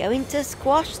and he's going to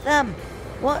squash them.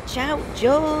 Watch out,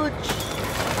 George.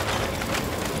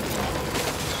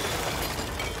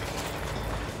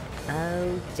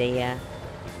 Oh dear.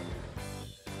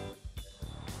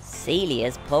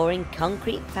 Celia's pouring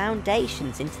concrete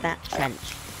foundations into that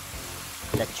trench.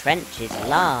 The trench is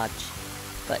large,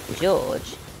 but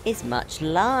George is much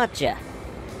larger.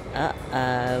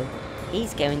 Uh-oh,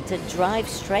 he's going to drive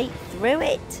straight through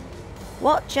it.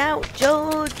 Watch out,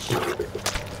 George!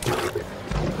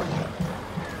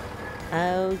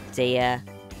 Oh dear.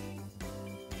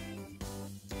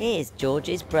 Here's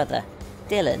George's brother,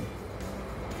 Dylan.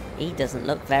 He doesn't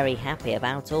look very happy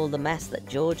about all the mess that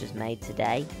George has made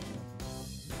today.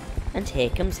 And here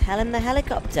comes Helen the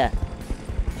Helicopter.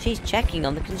 She's checking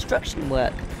on the construction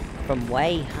work from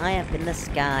way high up in the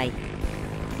sky.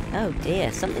 Oh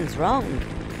dear, something's wrong.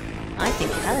 I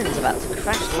think Helen's about to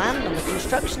crash land on the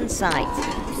construction site.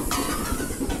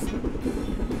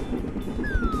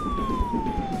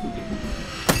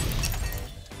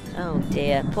 Oh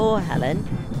dear, poor Helen.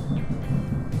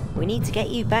 We need to get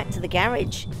you back to the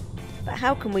garage. But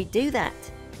how can we do that?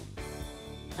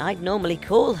 I'd normally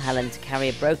call Helen to carry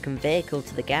a broken vehicle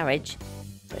to the garage,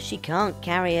 but she can't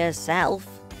carry herself.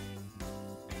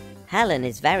 Helen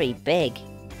is very big.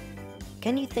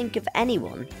 Can you think of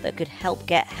anyone that could help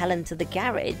get Helen to the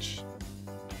garage?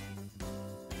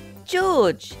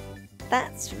 George!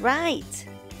 That's right!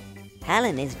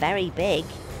 Helen is very big,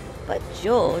 but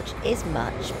George is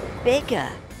much bigger.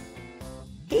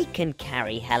 He can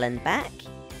carry Helen back.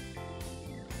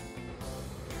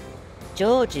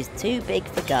 George is too big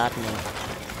for gardening.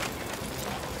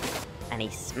 And he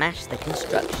smashed the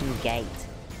construction gate.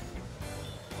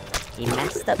 He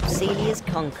messed up Celia's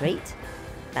concrete.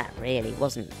 That really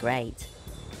wasn't great.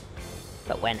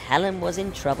 But when Helen was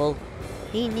in trouble,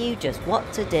 he knew just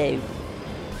what to do.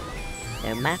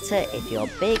 No matter if you're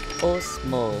big or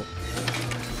small,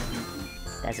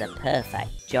 there's a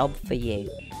perfect job for you.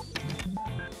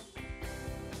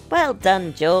 Well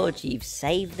done, George, you've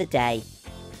saved the day.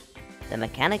 The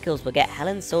mechanicals will get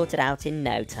Helen sorted out in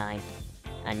no time,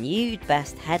 and you'd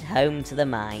best head home to the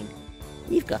mine.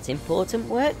 You've got important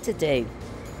work to do.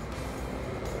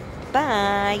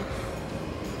 Bye!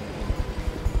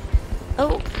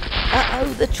 Oh,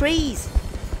 uh-oh, the trees!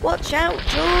 Watch out,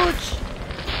 George!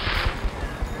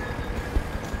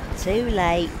 Too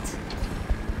late.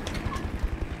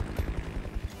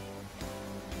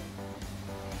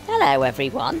 Hello,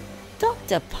 everyone.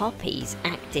 Dr. Poppy's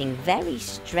acting very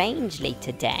strangely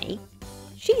today.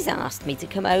 She's asked me to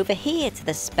come over here to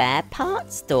the spare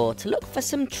parts store to look for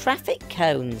some traffic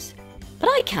cones, but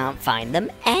I can't find them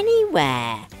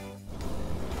anywhere.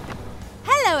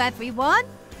 Hello everyone!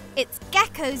 It's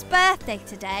Gecko's birthday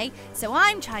today, so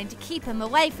I'm trying to keep him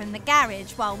away from the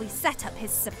garage while we set up his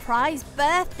surprise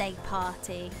birthday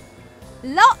party.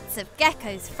 Lots of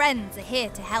Gecko's friends are here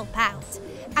to help out,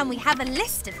 and we have a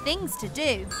list of things to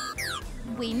do.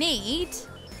 We need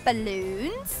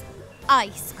balloons,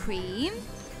 ice cream,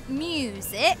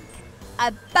 music,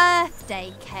 a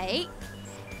birthday cake,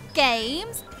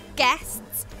 games,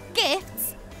 guests,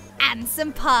 gifts, and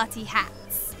some party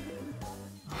hats.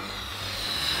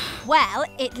 Well,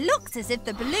 it looks as if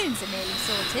the balloons are nearly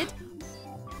sorted.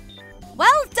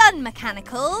 Well done,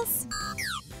 mechanicals!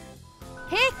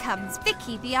 Here comes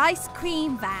Vicky the ice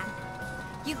cream van.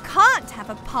 You can't have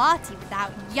a party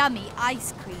without yummy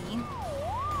ice cream.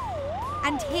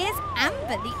 And here's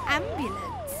Amber the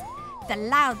ambulance. The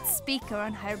loudspeaker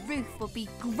on her roof will be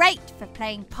great for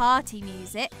playing party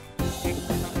music.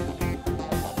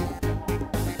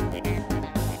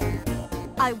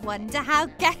 I wonder how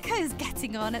Gecko's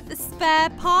getting on at the spare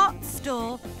parts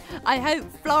store. I hope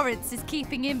Florence is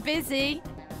keeping him busy.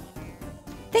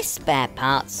 This spare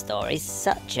parts store is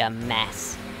such a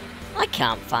mess. I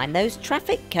can't find those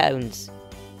traffic cones.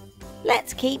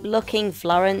 Let's keep looking,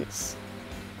 Florence.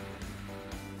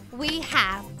 We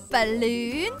have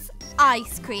balloons,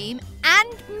 ice cream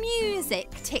and music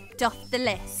ticked off the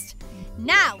list.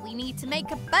 Now we need to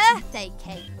make a birthday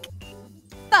cake.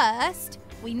 First,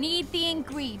 we need the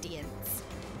ingredients.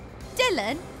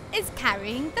 Dylan is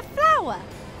carrying the flour.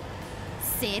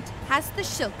 Sid has the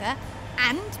sugar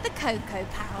and the cocoa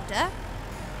powder.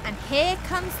 And here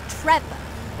comes Trevor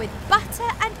with butter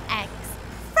and eggs,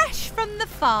 fresh from the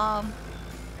farm.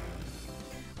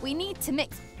 We need to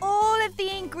mix all of the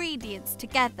ingredients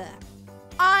together.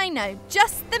 I know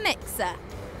just the mixer.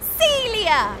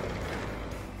 Celia!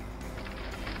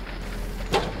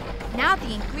 Now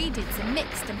the ingredients are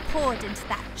mixed and poured into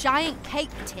that giant cake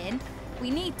tin, we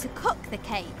need to cook the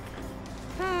cake.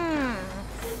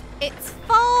 It's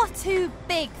far too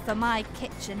big for my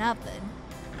kitchen oven.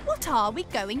 What are we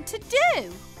going to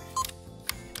do?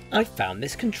 I found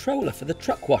this controller for the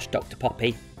truck wash, Dr.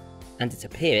 Poppy, and it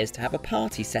appears to have a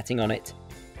party setting on it.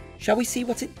 Shall we see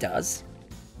what it does?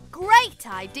 Great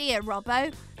idea,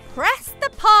 Robbo. Press the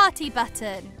party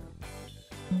button.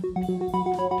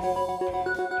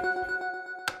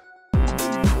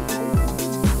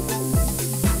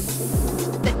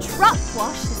 The truck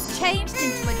wash has changed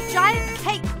into a giant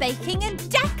cake baking and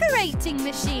decorating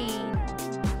machine.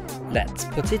 Let's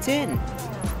put it in.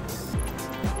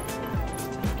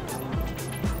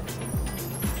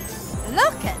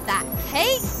 Look at that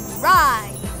cake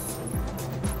rise.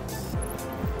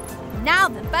 Now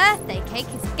the birthday cake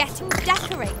is getting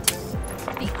decorated.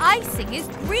 The icing is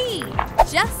green,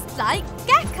 just like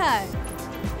Gecko.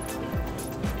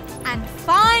 And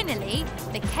finally,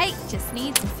 the cake just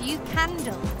needs a few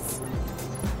candles.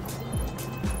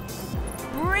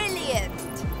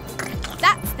 Brilliant!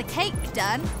 That's the cake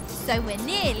done, so we're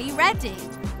nearly ready.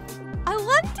 I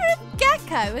wonder if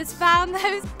Gecko has found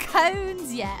those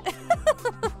cones yet.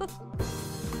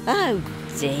 Oh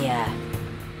dear.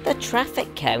 The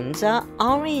traffic cones are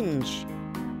orange.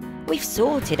 We've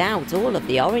sorted out all of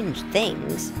the orange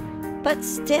things, but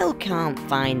still can't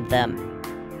find them.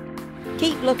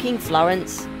 Keep looking,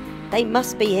 Florence. They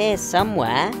must be here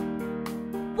somewhere.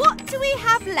 What do we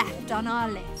have left on our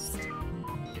list?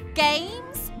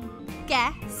 Games,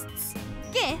 guests,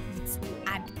 gifts,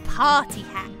 and party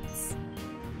hats.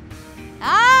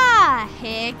 Ah,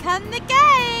 here come the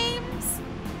games.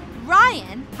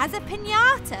 Ryan has a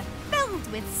piñata filled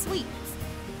with sweets.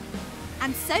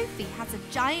 And Sophie has a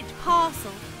giant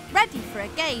parcel ready for a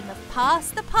game of Pass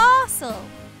the Parcel.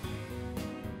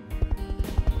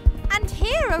 And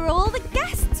here are all the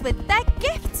guests with their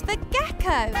gifts for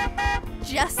Gecko.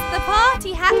 Just the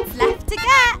party hats left to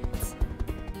get.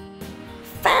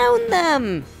 Found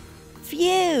them!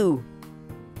 Phew!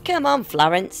 Come on,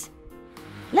 Florence.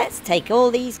 Let's take all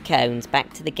these cones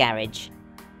back to the garage.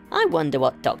 I wonder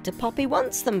what Dr. Poppy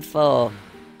wants them for.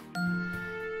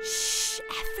 Shh,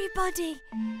 everybody.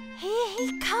 Here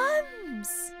he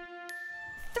comes.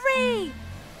 3,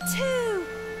 2,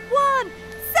 1.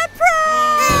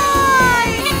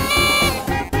 Surprise!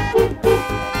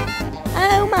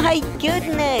 Oh my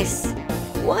goodness!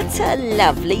 What a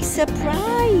lovely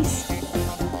surprise!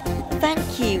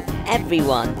 Thank you,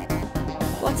 everyone.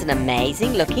 What an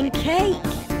amazing looking cake.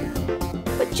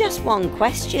 But just one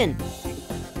question.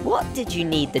 What did you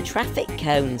need the traffic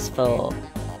cones for?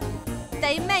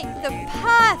 They make the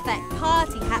perfect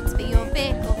party hats for your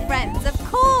vehicle friends, of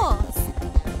course.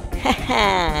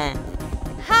 Haha!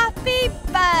 Happy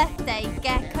birthday,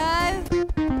 Gecko!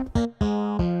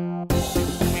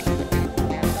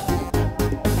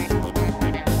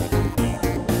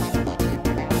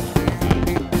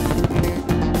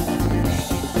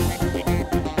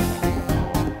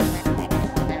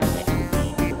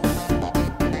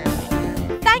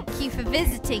 Thank you for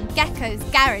visiting Gecko's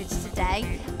garage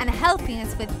today and helping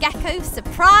us with Gecko's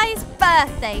surprise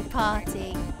birthday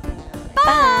party.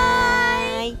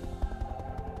 Bye!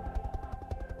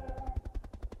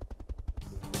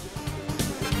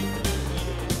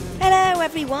 Hello,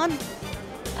 everyone.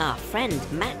 Our friend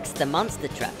Max the monster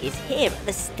truck is here at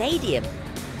the stadium.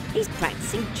 He's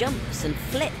practicing jumps and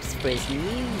flips for his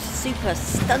new super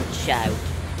stunt show.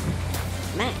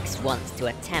 Max wants to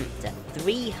attempt a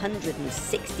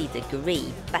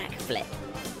 360-degree backflip.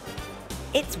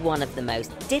 It's one of the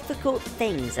most difficult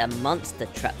things a monster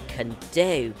truck can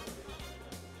do.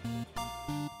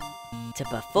 To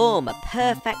perform a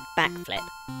perfect backflip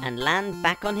and land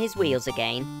back on his wheels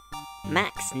again,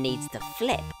 Max needs to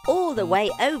flip all the way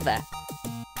over.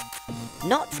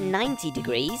 Not 90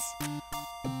 degrees,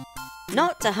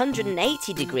 not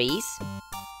 180 degrees,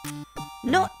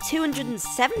 not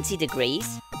 270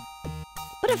 degrees,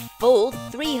 but a full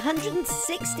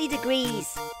 360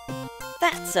 degrees.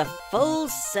 That's a full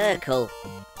circle.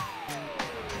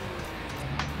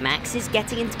 Max is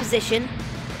getting into position.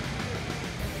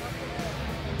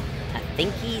 I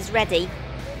think he's ready.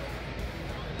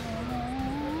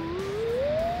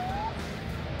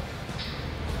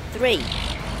 Three,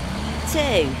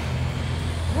 2,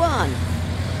 1.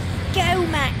 Go,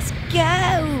 Max,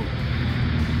 go!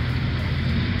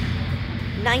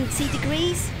 90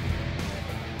 degrees?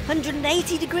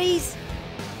 180 degrees?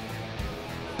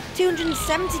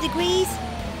 270 degrees?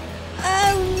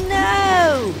 Oh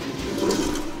no!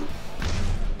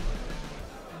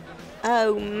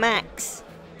 Oh, Max,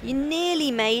 you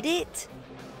nearly made it,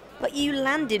 but you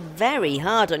landed very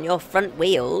hard on your front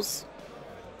wheels.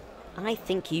 I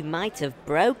think you might have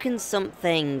broken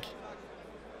something.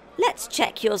 Let's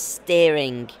check your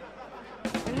steering.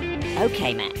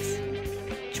 Okay, Max,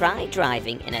 try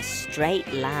driving in a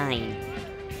straight line.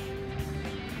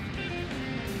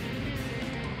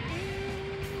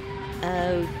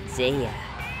 Oh dear.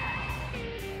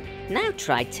 Now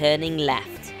try turning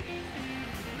left.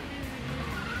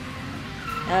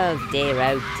 Oh dear,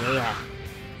 oh dear.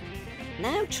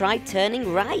 Now try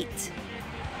turning right.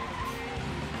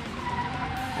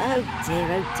 Oh dear,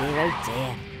 oh dear, oh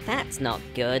dear. That's not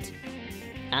good.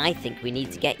 I think we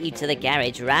need to get you to the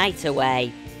garage right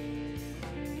away.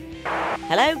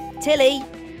 Hello, Tilly?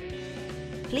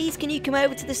 Please can you come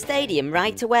over to the stadium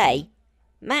right away?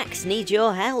 Max needs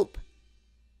your help.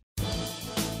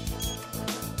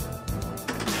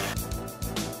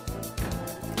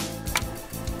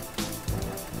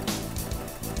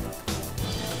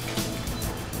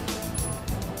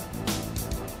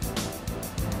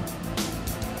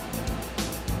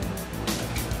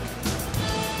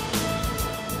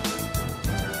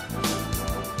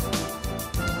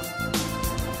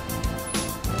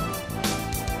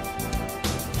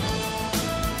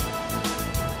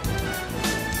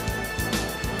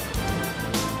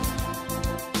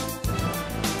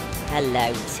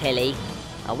 Hello, Tilly.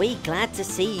 Are we glad to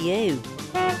see you?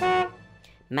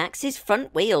 Max's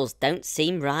front wheels don't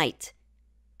seem right.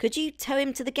 Could you tow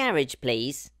him to the garage,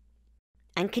 please?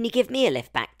 And can you give me a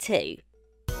lift back too?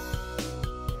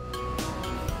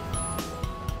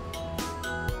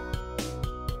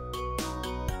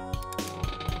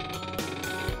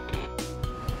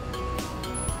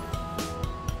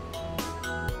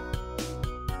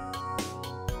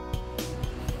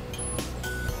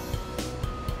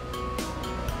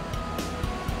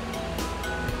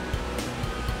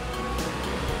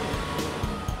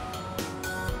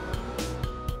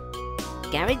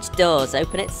 Garage doors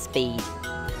open at speed.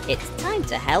 It's time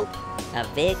to help a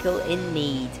vehicle in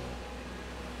need.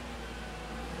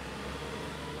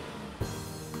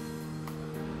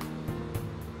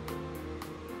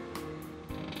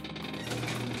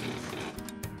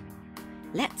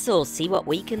 Let's all see what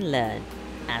we can learn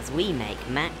as we make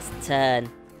Max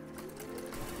turn.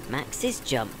 Max's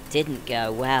jump didn't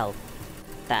go well.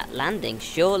 That landing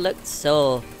sure looked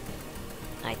sore.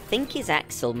 I think his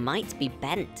axle might be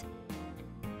bent.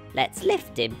 Let's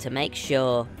lift him to make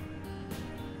sure.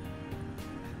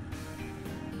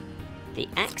 The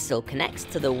axle connects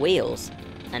to the wheels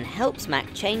and helps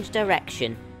Max change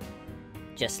direction.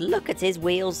 Just look at his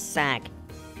wheels sag.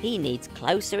 He needs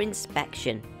closer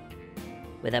inspection.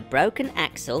 With a broken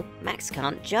axle, Max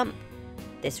can't jump.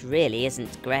 This really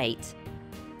isn't great.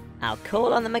 I'll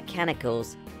call on the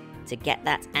mechanicals to get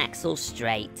that axle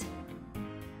straight.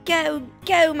 Go,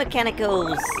 go,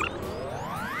 mechanicals!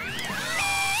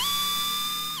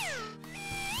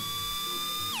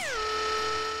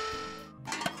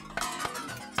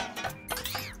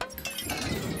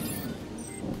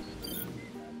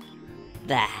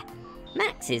 There,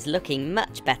 Max is looking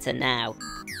much better now.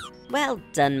 Well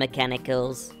done,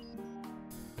 mechanicals.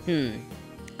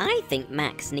 I think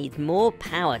Max needs more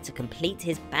power to complete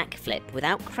his backflip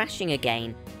without crashing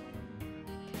again.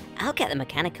 I'll get the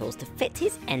mechanicals to fit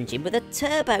his engine with a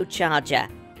turbocharger.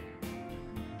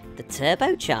 The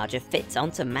turbocharger fits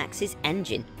onto Max's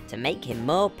engine to make him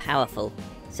more powerful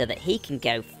so that he can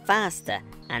go faster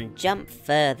and jump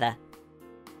further.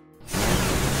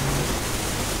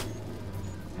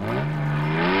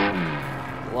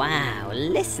 Wow,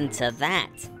 listen to that.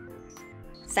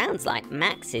 Sounds like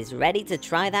Max is ready to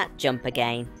try that jump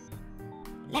again.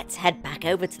 Let's head back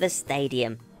over to the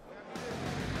stadium.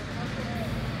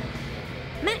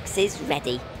 Max is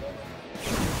ready.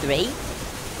 3,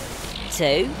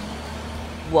 2,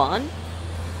 1,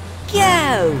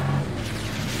 go!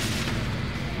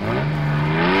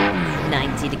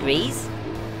 90 degrees,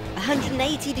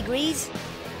 180 degrees,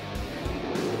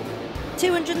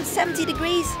 270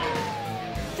 degrees,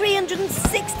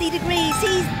 360 degrees,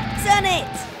 he's done it!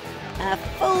 A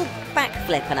full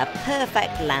backflip and a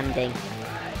perfect landing.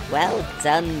 Well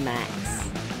done, Max.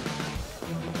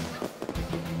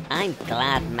 I'm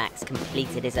glad Max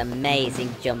completed his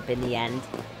amazing jump in the end,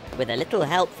 with a little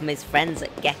help from his friends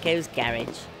at Gecko's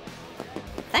garage.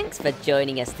 Thanks for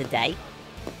joining us today.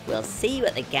 We'll see you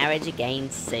at the garage again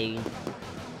soon.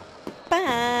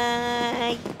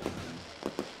 Bye!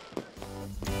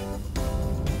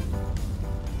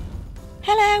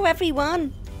 Hello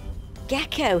everyone!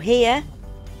 Gecko here.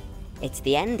 It's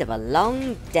the end of a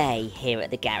long day here at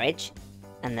the garage,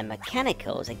 and the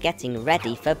mechanicals are getting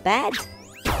ready for bed.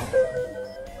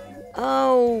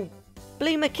 Oh,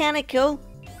 Blue Mechanical,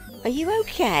 are you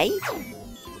okay?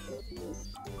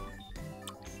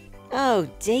 Oh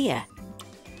dear,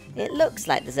 it looks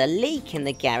like there's a leak in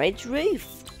the garage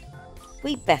roof.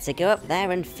 We'd better go up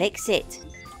there and fix it.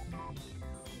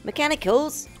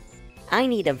 Mechanicals, I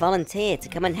need a volunteer to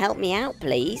come and help me out,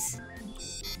 please.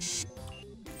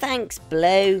 Thanks,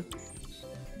 Blue.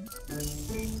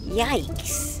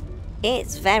 Yikes,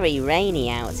 it's very rainy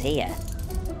out here.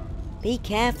 Be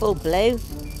careful, Blue.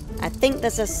 I think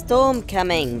there's a storm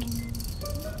coming.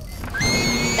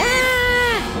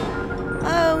 Ah!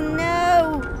 Oh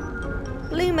no!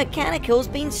 Blue Mechanical's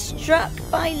been struck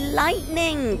by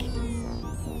lightning.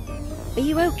 Are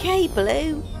you okay,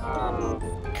 Blue?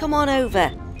 Come on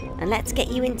over and let's get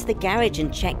you into the garage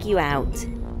and check you out.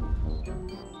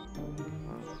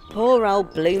 Poor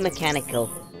old Blue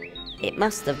Mechanical. It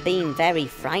must have been very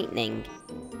frightening.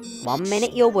 1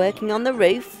 minute you're working on the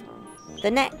roof,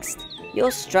 the next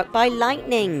you're struck by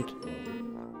lightning.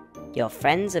 Your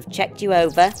friends have checked you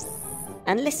over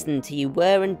and listened to you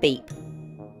whir and beep.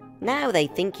 Now they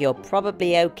think you're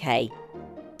probably okay.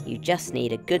 You just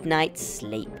need a good night's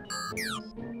sleep.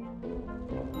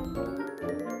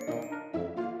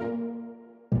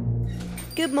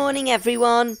 Good morning,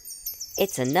 everyone.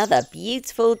 It's another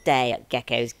beautiful day at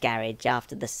Gecko's garage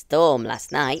after the storm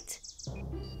last night.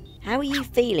 How are you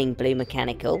feeling, Blue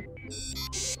Mechanical?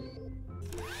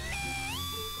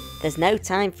 There's no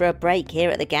time for a break here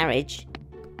at the garage.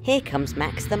 Here comes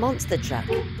Max the monster truck.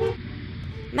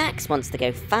 Max wants to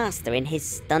go faster in his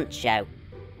stunt show,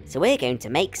 so we're going to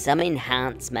make some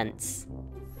enhancements.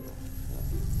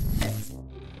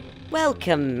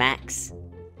 Welcome, Max.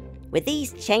 With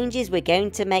these changes we're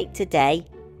going to make today,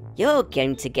 you're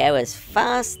going to go as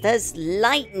fast as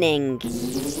lightning.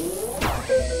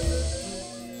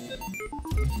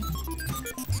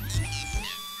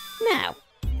 Now,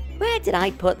 where did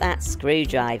I put that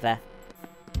screwdriver?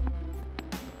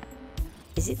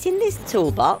 Is it in this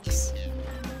toolbox?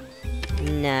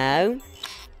 No.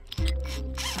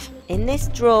 In this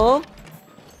drawer?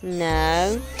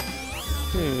 No.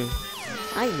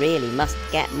 I really must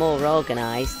get more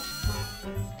organised.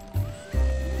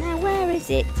 Now where is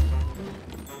it?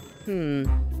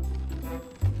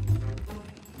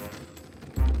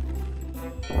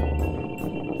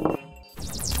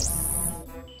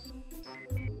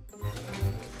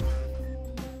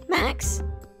 Max,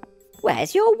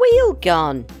 where's your wheel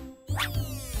gone?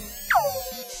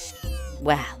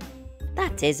 Well,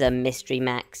 that is a mystery,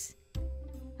 Max.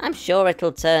 I'm sure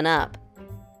it'll turn up.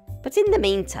 But in the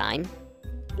meantime,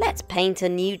 let's paint a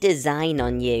new design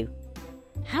on you.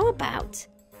 How about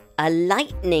a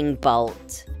lightning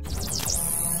bolt?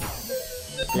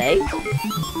 Blue?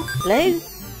 Blue?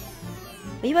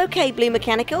 Are you okay, Blue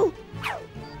Mechanical?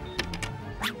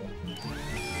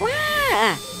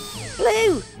 Wah!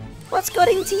 Blue! What's got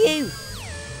into you?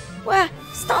 Wah!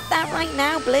 Stop that right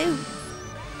now, Blue!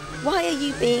 Why are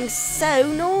you being so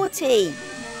naughty?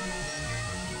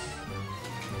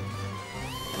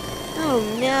 Oh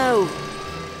no!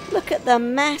 Look at the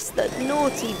mess that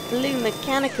naughty Blue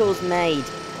Mechanical's made.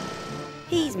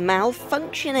 He's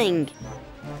malfunctioning.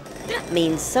 That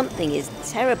means something is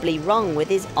terribly wrong with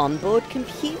his onboard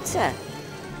computer.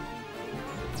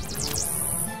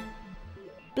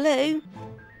 Blue,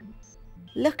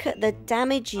 look at the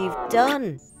damage you've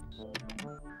done.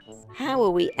 How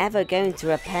are we ever going to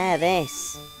repair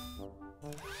this?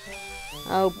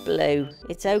 Oh, Blue,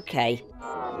 it's okay.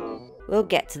 We'll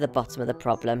get to the bottom of the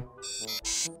problem.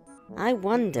 I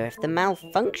wonder if the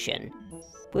malfunction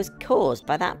was caused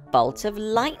by that bolt of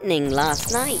lightning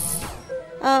last night.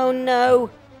 Oh no,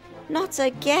 not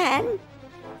again!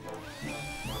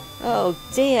 Oh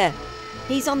dear,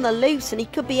 he's on the loose and he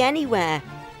could be anywhere.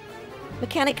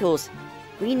 Mechanicals,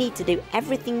 we need to do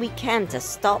everything we can to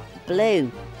stop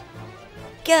Blue.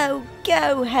 Go,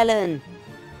 go, Helen!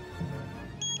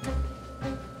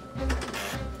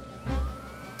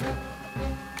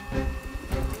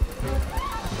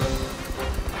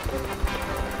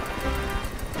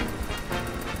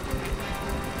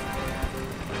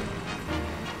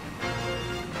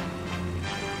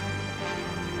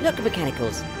 Look,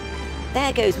 Mechanicals,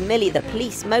 there goes Millie the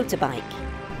police motorbike.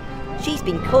 She's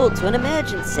been called to an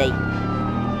emergency.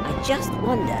 I just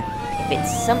wonder if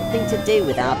it's something to do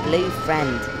with our blue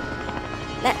friend.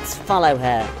 Let's follow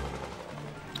her.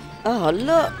 Oh,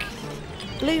 look!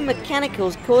 Blue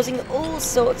Mechanicals causing all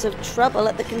sorts of trouble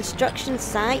at the construction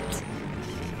site.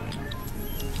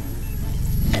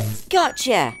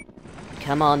 Gotcha!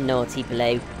 Come on, naughty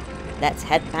Blue. Let's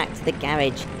head back to the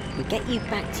garage and get you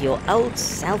back to your old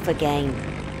self again.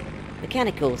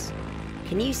 Mechanicals,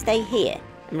 can you stay here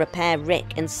and repair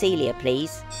Rick and Celia,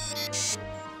 please?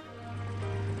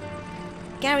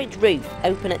 Garage roof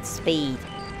open at speed.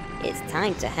 It's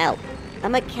time to help a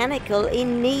mechanical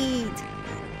in need.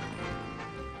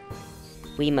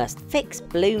 We must fix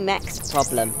Blue Mech's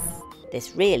problem.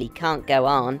 This really can't go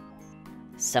on.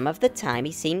 Some of the time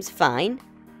he seems fine,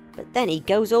 but then he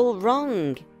goes all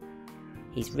wrong.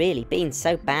 He's really been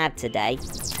so bad today,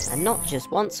 and not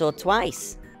just once or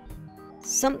twice.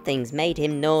 Something's made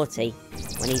him naughty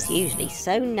when he's usually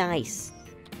so nice.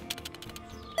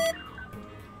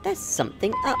 There's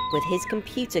something up with his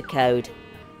computer code.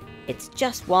 It's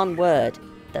just one word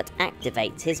that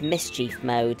activates his mischief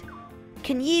mode.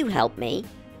 Can you help me?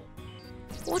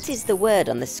 What is the word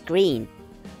on the screen?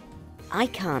 I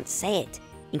can't say it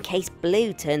in case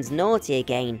Blue turns naughty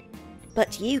again,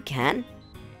 but you can.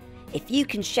 If you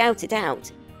can shout it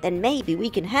out, then maybe we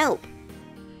can help.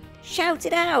 Shout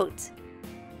it out!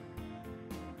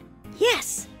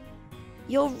 Yes!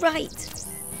 You're right!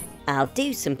 I'll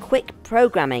do some quick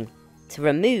programming to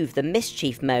remove the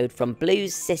mischief mode from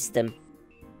Blue's system.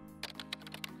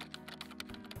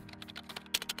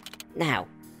 Now,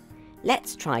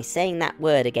 let's try saying that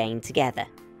word again together.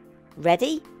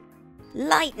 Ready?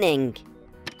 Lightning!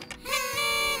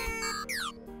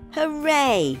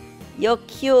 Hooray! You're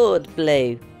cured,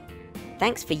 Blue.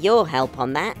 Thanks for your help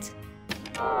on that.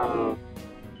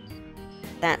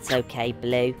 That's okay,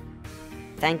 Blue.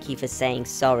 Thank you for saying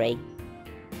sorry.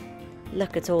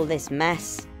 Look at all this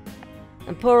mess.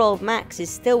 And poor old Max is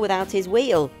still without his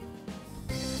wheel.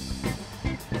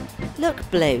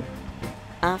 Look, Blue.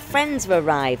 Our friends have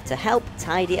arrived to help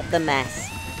tidy up the mess.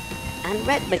 And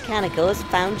Red Mechanical has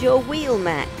found your wheel,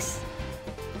 Max.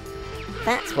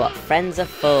 That's what friends are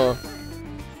for.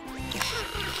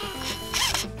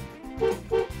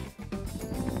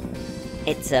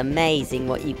 It's amazing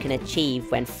what you can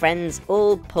achieve when friends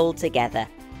all pull together.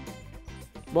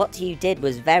 What you did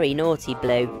was very naughty,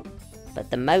 Blue, but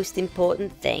the most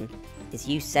important thing is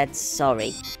you said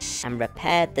sorry and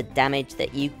repaired the damage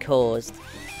that you caused.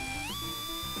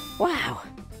 Wow,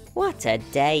 what a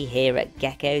day here at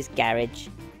Gecko's garage.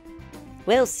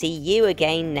 We'll see you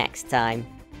again next time.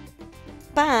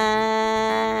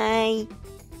 Bye!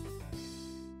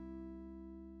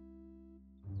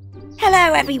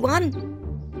 Hello everyone!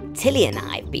 Tilly and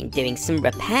I have been doing some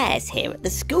repairs here at the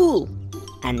school,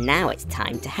 and now it's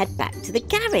time to head back to the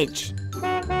garage.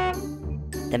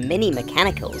 The mini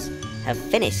mechanicals have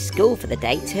finished school for the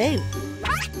day too.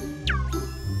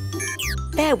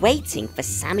 They're waiting for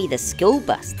Sammy the school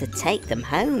bus to take them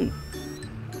home.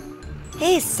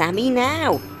 Here's Sammy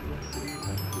now.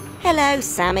 Hello,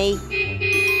 Sammy.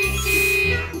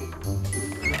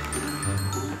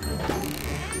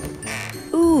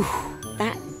 Ooh,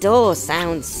 that door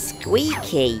sounds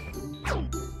squeaky.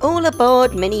 All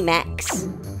aboard, mini mechs.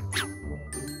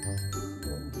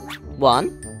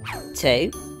 1,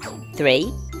 2,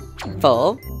 3,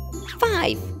 4,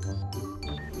 5.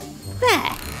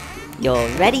 There, you're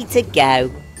ready to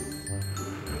go.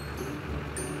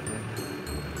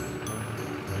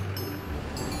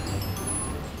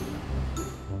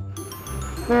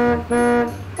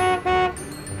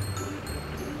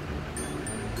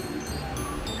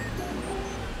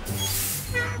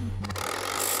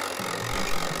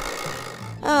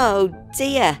 Oh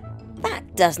dear,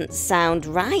 that doesn't sound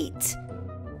right.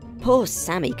 Poor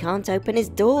Sammy can't open his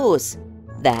doors.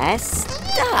 They're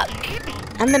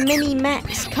stuck, and the mini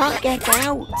mechs can't get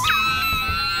out.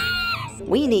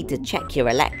 We need to check your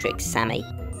electrics, Sammy.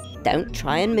 Don't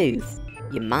try and move.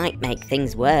 You might make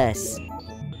things worse.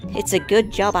 It's a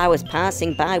good job I was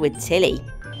passing by with Tilly.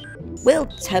 We'll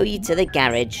tow you to the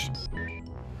garage.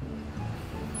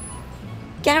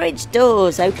 Garage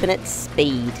doors open at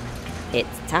speed.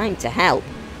 It's time to help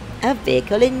a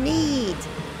vehicle in need.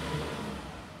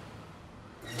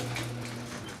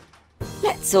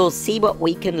 Let's all see what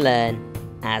we can learn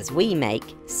as we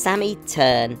make Sammy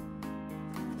turn.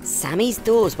 Sammy's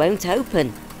doors won't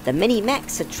open. The mini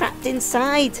mechs are trapped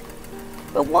inside.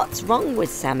 But what's wrong with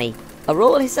Sammy? Are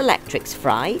all his electrics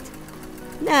fried?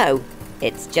 No,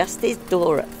 it's just his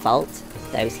door at fault.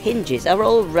 Those hinges are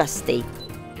all rusty.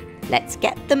 Let's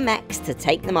get the mechs to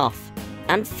take them off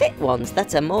and fit ones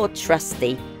that are more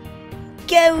trusty.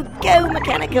 Go, go,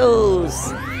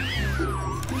 mechanicals!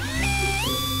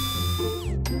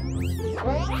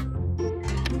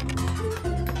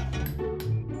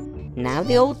 Now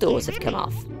the old doors have come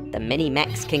off, the mini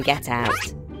mechs can get out.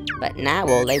 But now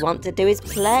all they want to do is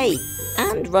play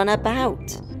and run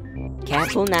about.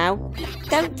 Careful now,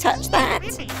 don't touch that!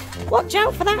 Watch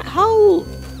out for that hole!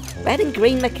 Red and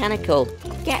green mechanical,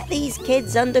 get these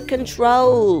kids under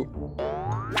control!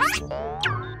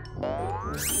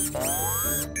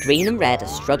 Green and red are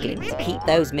struggling to keep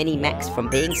those mini mechs from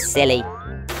being silly.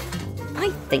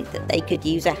 I think that they could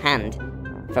use a hand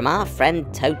from our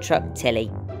friend Tow Truck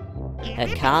Tilly. Her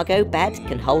cargo bed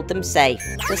can hold them safe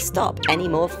to stop any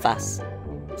more fuss.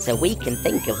 So we can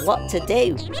think of what to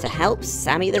do to help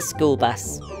Sammy the school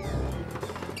bus.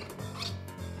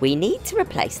 We need to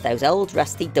replace those old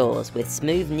rusty doors with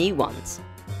smooth new ones.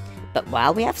 But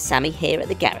while we have Sammy here at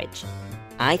the garage,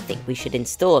 I think we should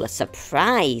install a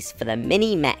surprise for the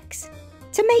mini mechs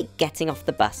to make getting off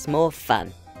the bus more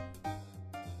fun.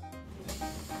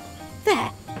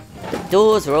 There, the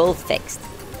doors are all fixed.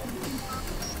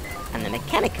 And the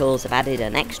mechanicals have added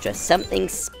an extra something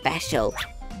special.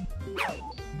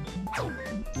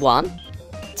 1,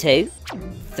 2,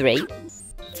 3,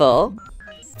 4,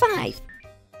 5.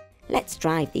 Let's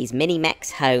drive these mini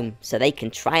mechs home so they can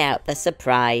try out the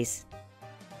surprise.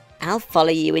 I'll follow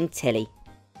you in Tilly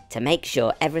to make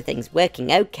sure everything's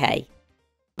working okay.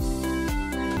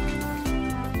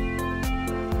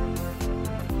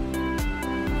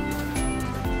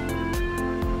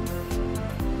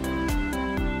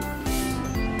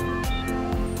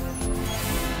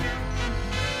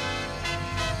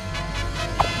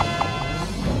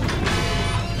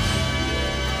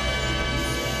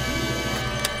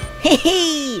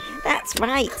 Hee, that's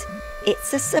right.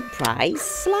 It's a surprise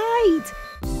slide.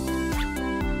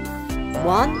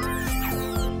 1,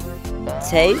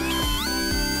 2,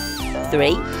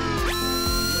 3,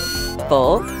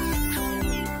 4,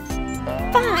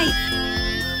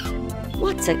 5.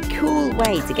 What a cool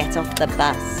way to get off the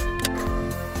bus.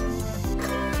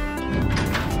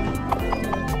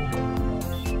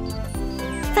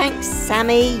 Thanks,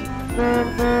 Sammy.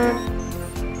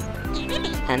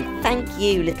 And thank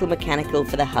you, little mechanical,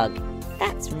 for the hug.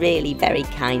 That's really very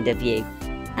kind of you.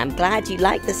 I'm glad you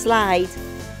liked the slide.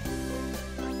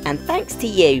 And thanks to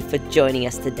you for joining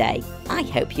us today. I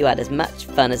hope you had as much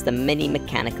fun as the mini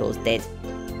mechanicals did.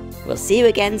 We'll see you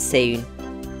again soon.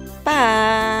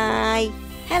 Bye!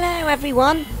 Hello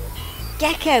everyone!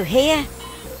 Gecko here!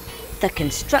 The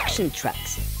construction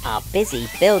trucks are busy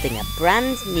building a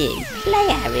brand new play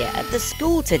area at the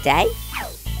school today.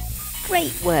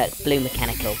 Great work, Blue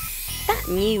Mechanical. That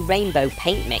new rainbow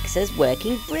paint mixer's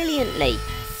working brilliantly.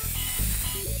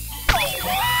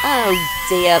 Oh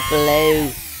dear,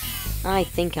 Blue. I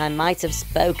think I might have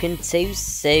spoken too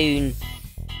soon.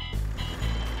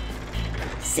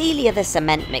 Celia the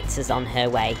cement mixer's on her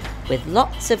way, with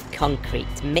lots of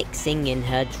concrete mixing in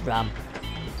her drum.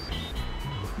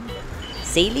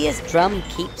 Celia's drum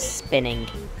keeps spinning,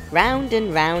 round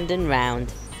and round and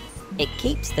round. It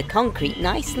keeps the concrete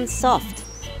nice and soft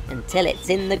until it's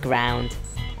in the ground.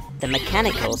 The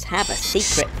mechanicals have a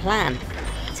secret plan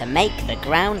to make the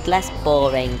ground less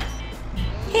boring.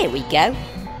 Here we go.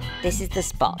 This is the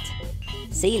spot.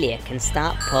 Celia can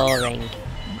start pouring.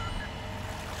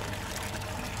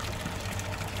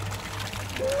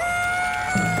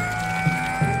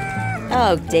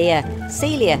 Oh dear,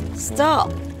 Celia,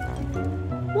 stop!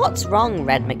 What's wrong,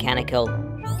 Red Mechanical?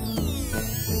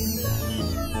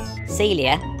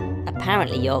 Celia,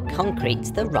 apparently your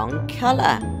concrete's the wrong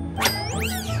colour.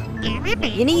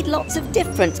 You need lots of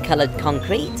different coloured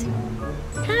concrete.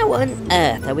 How on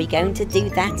earth are we going to do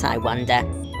that, I wonder?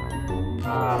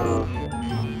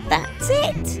 That's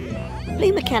it!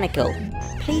 Blue Mechanical,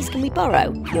 please can we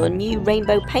borrow your new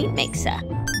rainbow paint mixer?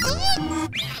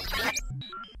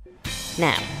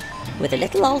 Now, with a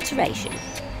little alteration,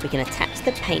 we can attach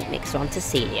the paint mixer onto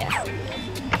Celia,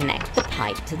 connect the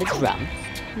pipe to the drum,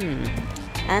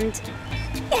 And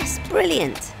yes,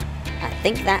 brilliant. I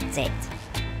think that's it.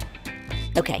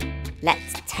 Okay,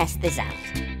 let's test this out.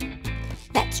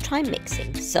 Let's try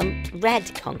mixing some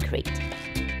red concrete.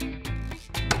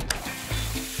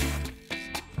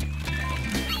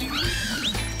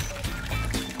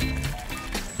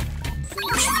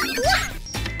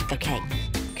 Okay,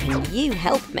 can you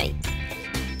help me?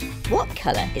 What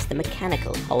colour is the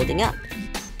mechanical holding up?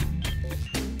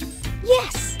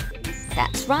 Yes,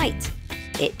 that's right.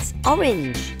 It's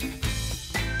orange.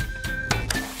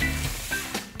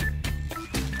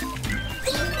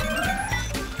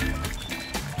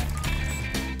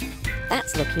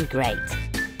 That's looking great.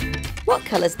 What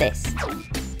colour's this?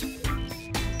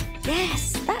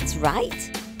 Yes, that's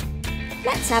right.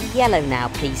 Let's have yellow now,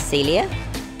 please, Celia.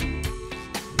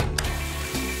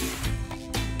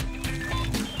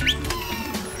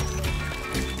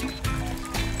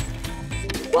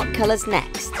 What colour's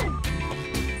next?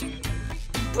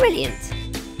 Brilliant.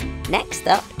 Next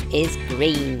up is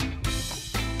green.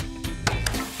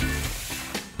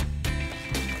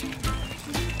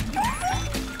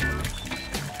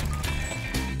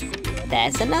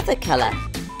 There's another colour.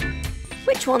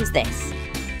 Which one's this?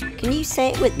 Can you say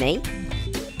it with me?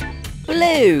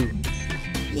 Blue.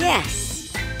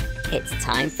 Yes. It's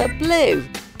time for blue.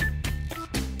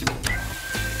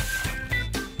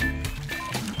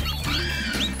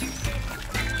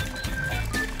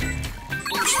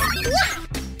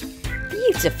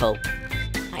 Beautiful.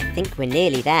 I think we're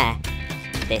nearly there.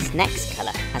 This next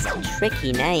colour has a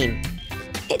tricky name.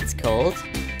 It's called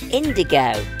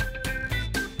indigo.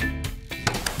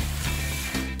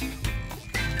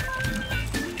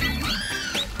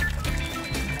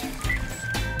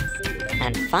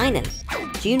 And finally,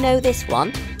 do you know this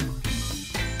one?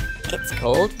 It's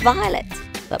called violet,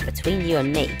 but between you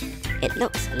and me, it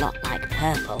looks a lot like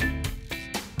purple.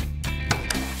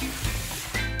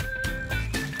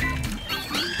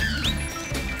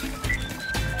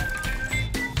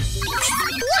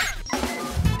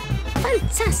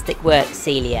 Fantastic work,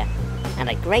 Celia, and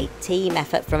a great team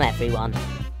effort from everyone.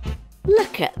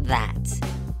 Look at that.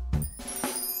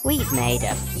 We've made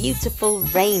a beautiful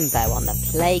rainbow on the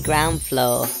playground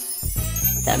floor.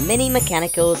 The mini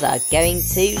mechanicals are going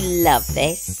to love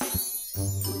this.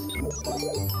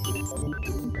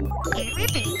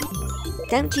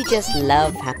 Don't you just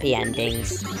love happy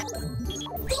endings?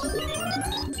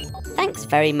 Thanks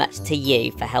very much to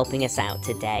you for helping us out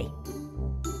today.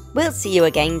 We'll see you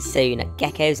again soon at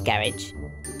Gecko's garage.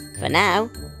 For now,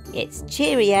 it's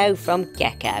cheerio from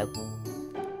Gecko.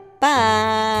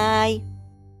 Bye!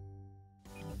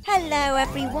 Hello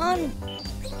everyone!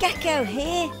 Gecko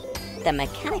here. The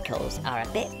mechanicals are a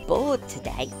bit bored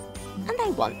today and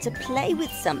they want to play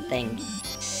with something.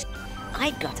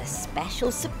 I've got a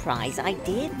special surprise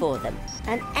idea for them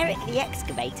and Eric the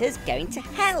Excavator's going to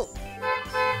help.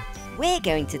 We're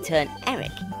going to turn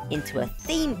Eric into a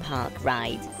theme park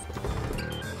ride.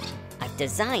 I've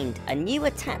designed a new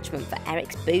attachment for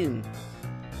Eric's boom.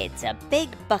 It's a big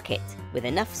bucket with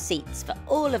enough seats for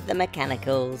all of the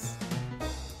mechanicals.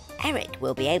 Eric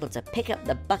will be able to pick up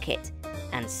the bucket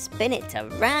and spin it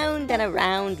around and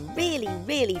around really,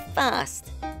 really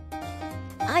fast.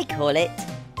 I call it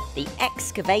the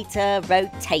Excavator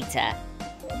Rotator.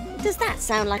 Does that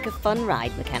sound like a fun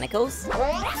ride, mechanicals?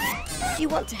 Do you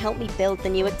want to help me build the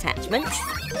new attachment?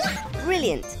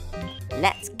 Brilliant!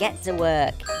 Let's get to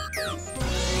work.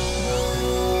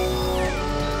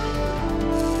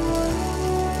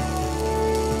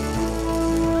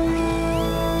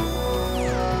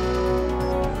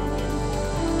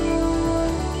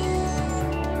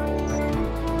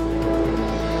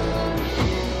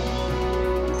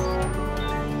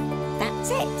 That's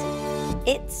it.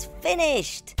 It's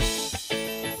finished.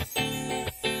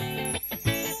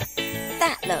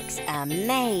 That looks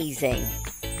amazing.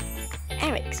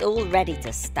 Eric's all ready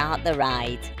to start the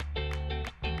ride.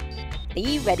 Are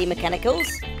you ready, mechanicals?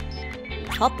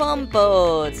 Hop on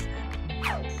board.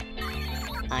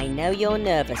 I know you're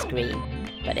nervous, Green,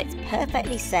 but it's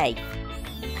perfectly safe,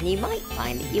 and you might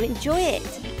find that you enjoy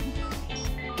it.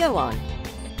 Go on,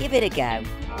 give it a go.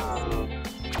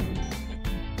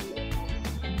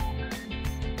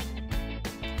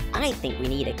 I think we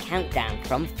need a countdown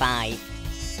from 5.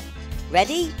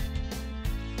 Ready?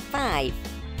 5,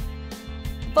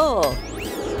 4,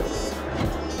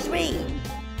 3,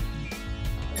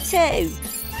 2,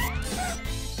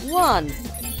 1,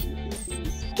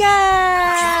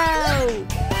 go!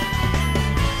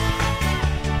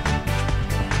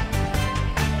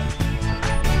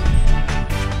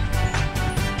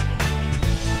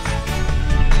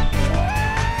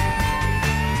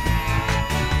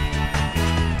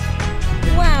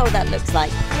 Wow, that looks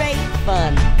like great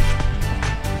fun.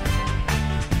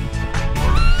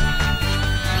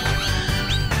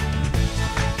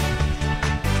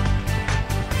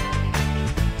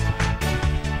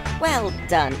 Well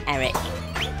done, Eric.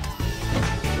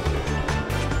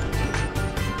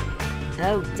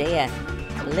 Oh dear,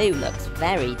 Blue looks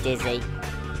very dizzy.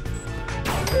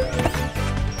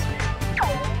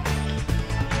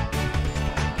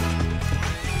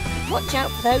 Watch out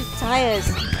for those tyres.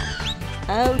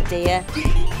 Oh dear,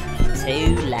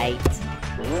 too late.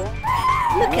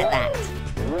 Look at that.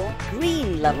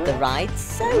 Green loved the ride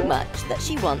so much that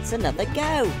she wants another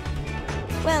go.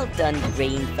 Well done,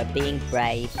 Green, for being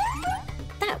brave.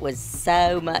 That was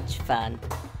so much fun.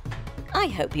 I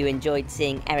hope you enjoyed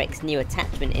seeing Eric's new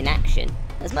attachment in action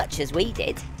as much as we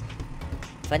did.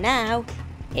 For now,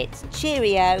 it's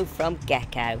cheerio from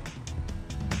Gecko.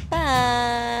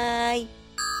 Bye!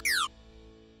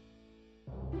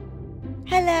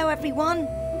 Hello everyone!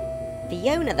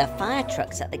 Fiona the fire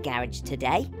truck's at the garage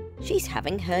today. She's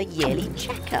having her yearly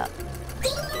checkup.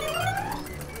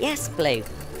 Yes, Blue,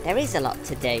 there is a lot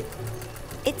to do.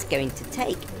 It's going to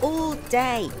take all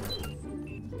day.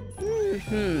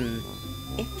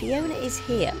 If Fiona is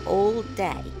here all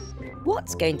day,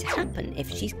 what's going to happen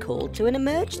if she's called to an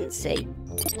emergency?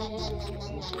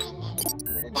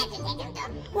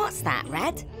 What's that,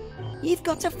 Red? You've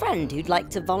got a friend who'd like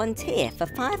to volunteer for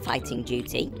firefighting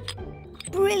duty?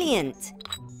 Brilliant!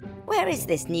 Where is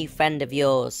this new friend of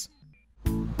yours?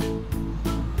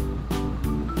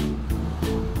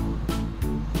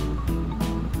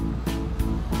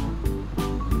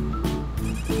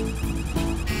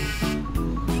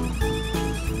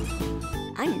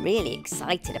 I'm really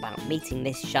excited about meeting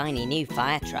this shiny new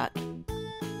fire truck.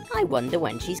 I wonder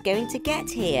when she's going to get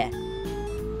here.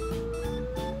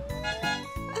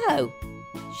 Oh,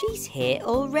 she's here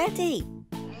already.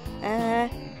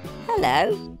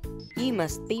 Hello. You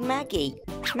must be Maggie.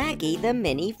 Maggie the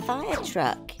mini fire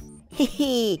truck.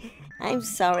 Hehe, I'm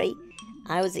sorry.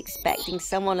 I was expecting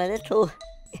someone a little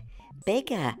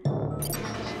bigger.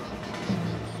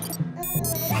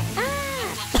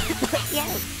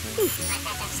 Yeah.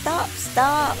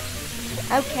 Stop.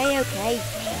 Okay.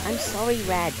 I'm sorry,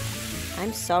 Red.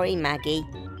 I'm sorry, Maggie.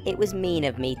 It was mean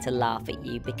of me to laugh at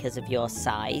you because of your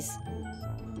size.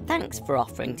 Thanks for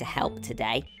offering to help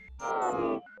today.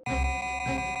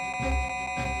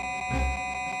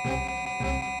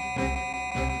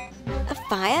 A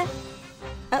fire?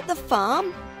 At the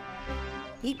farm?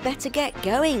 You'd better get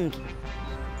going.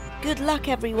 Good luck,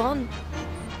 everyone.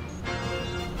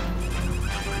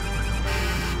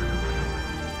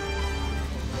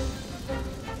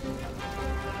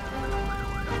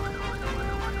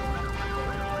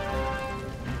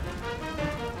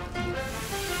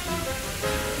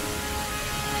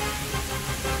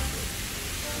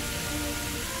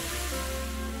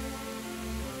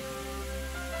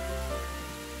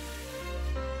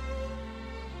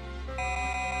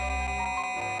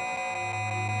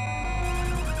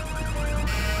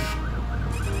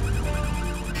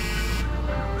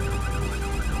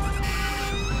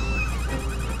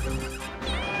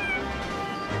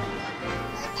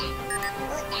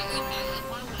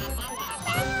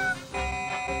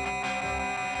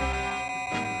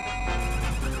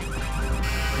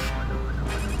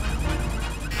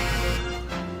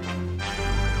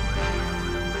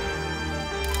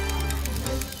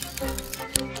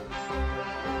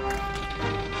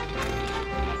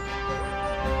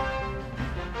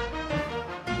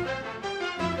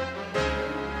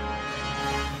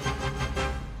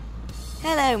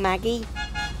 Hello, Maggie.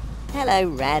 Hello,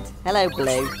 Red. Hello,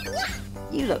 Blue.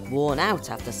 You look worn out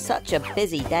after such a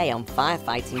busy day on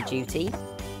firefighting duty.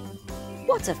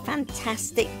 What a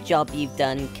fantastic job you've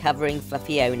done covering for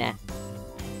Fiona.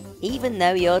 Even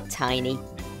though you're tiny,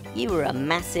 you were a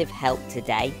massive help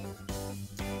today.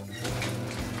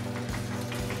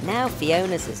 Now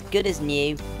Fiona's as good as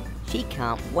new. She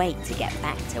can't wait to get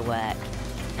back to work.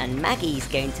 And Maggie's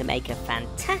going to make a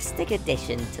fantastic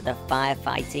addition to the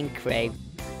firefighting crew.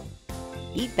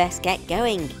 You'd best get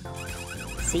going.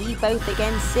 See you both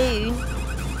again soon.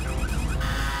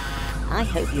 I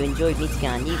hope you enjoyed meeting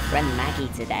our new friend Maggie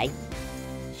today.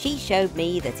 She showed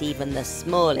me that even the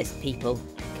smallest people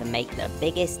can make the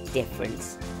biggest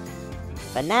difference.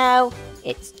 For now,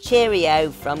 it's cheerio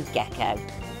from Gecko.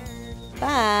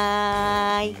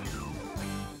 Bye!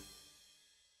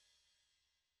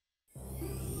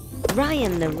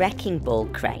 Ryan the wrecking ball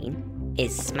crane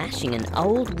is smashing an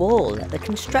old wall at the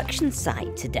construction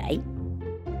site today.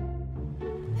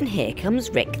 And here comes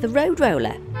Rick the road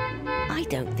roller. I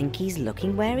don't think he's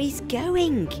looking where he's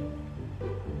going.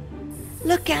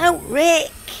 Look out,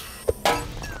 Rick!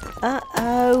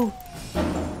 Uh-oh.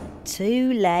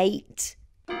 Too late.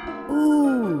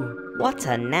 Ooh, what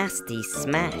a nasty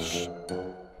smash.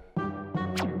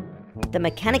 The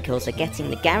mechanicals are getting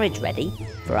the garage ready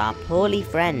for our poorly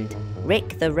friend,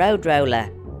 Rick the Road Roller.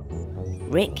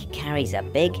 Rick carries a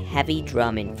big heavy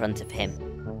drum in front of him,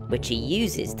 which he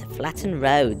uses to flatten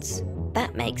roads.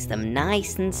 That makes them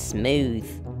nice and smooth.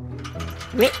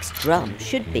 Rick's drum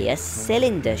should be a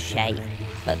cylinder shape,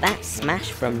 but that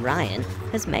smash from Ryan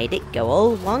has made it go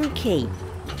all wonky.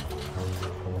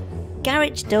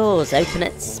 Garage doors open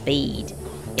at speed.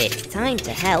 It's time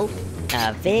to help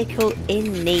a vehicle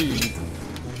in need.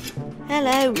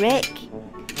 Hello, Rick.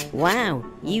 Wow,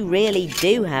 you really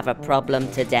do have a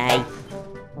problem today.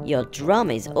 Your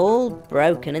drum is all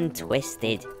broken and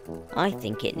twisted. I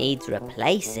think it needs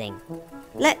replacing.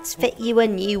 Let's fit you a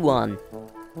new one.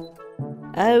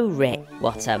 Oh, Rick,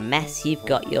 what a mess you've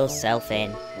got yourself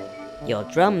in. Your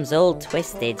drum's all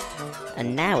twisted,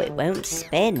 and now it won't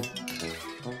spin.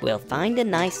 We'll find a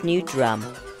nice new drum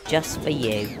just for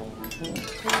you.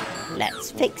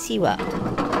 Let's fix you up.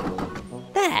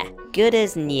 There, good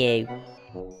as new.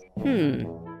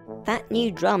 That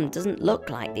new drum doesn't look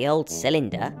like the old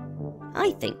cylinder.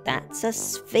 I think that's a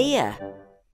sphere.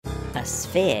 A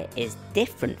sphere is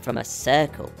different from a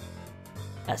circle.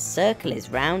 A circle is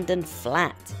round and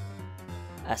flat.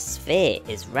 A sphere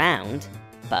is round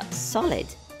but solid,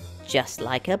 just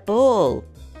like a ball.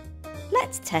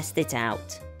 Let's test it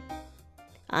out.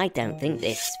 I don't think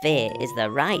this sphere is the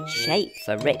right shape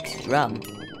for Rick's drum.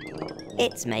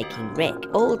 It's making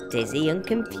Rick all dizzy and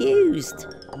confused.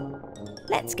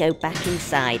 Let's go back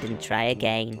inside and try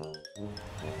again.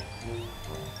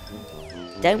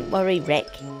 Don't worry, Rick,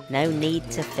 no need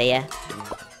to fear.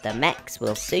 The mechs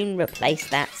will soon replace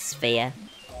that sphere.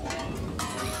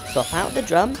 Swap out the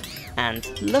drum and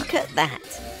look at that.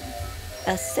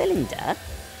 A cylinder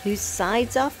whose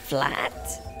sides are flat?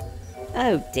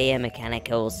 Oh dear,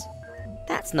 mechanicals.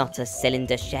 That's not a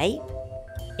cylinder shape.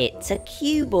 It's a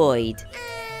cuboid.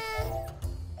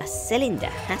 A cylinder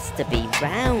has to be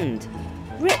round.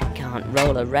 Rick can't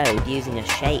roll a road using a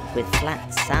shape with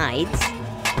flat sides.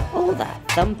 All that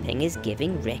thumping is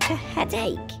giving Rick a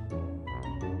headache.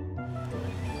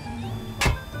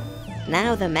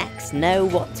 Now the mechs know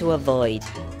what to avoid.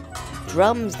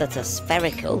 Drums that are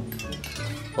spherical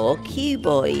or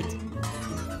cuboid.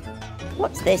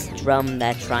 What's this drum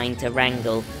they're trying to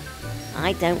wrangle?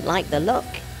 I don't like the look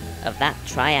of that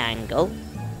triangle.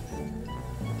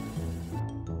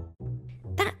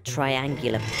 That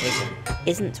triangular prism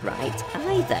isn't right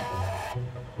either.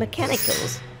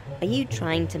 Mechanicals, are you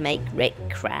trying to make Rick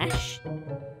crash?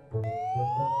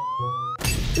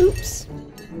 Oops,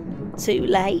 too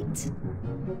late.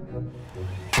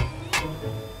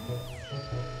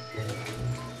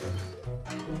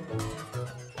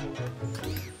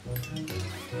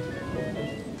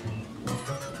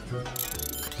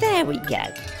 There we go.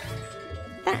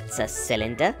 That's a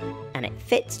cylinder, and it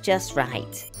fits just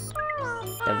right.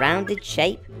 The rounded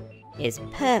shape is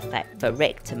perfect for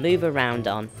Rick to move around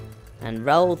on and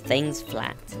roll things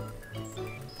flat.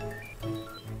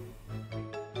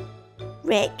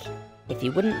 Rick, if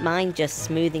you wouldn't mind just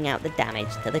smoothing out the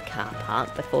damage to the car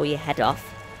park before you head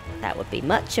off, that would be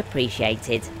much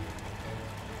appreciated.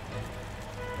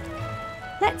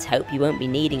 Let's hope you won't be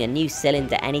needing a new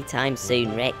cylinder anytime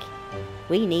soon, Rick.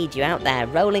 We need you out there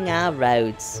rolling our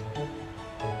roads.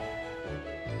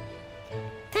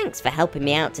 Thanks for helping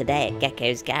me out today at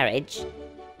Gecko's Garage.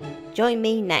 Join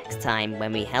me next time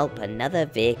when we help another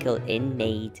vehicle in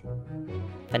need.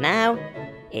 For now,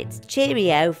 it's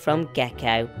cheerio from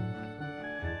Gecko.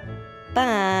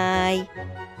 Bye!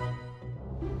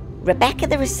 Rebecca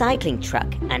the recycling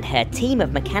truck and her team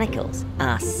of mechanicals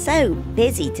are so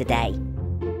busy today.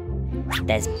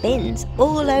 There's bins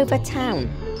all over town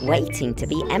waiting to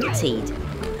be emptied.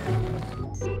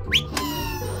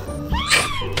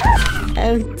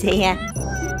 Oh dear.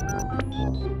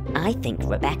 I think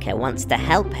Rebecca wants to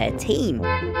help her team,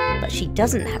 but she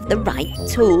doesn't have the right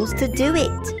tools to do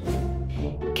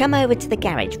it. Come over to the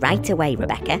garage right away,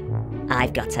 Rebecca.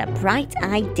 I've got a bright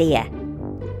idea.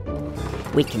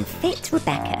 We can fit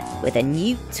Rebecca with a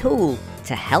new tool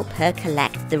to help her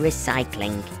collect the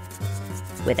recycling.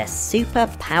 With a super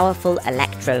powerful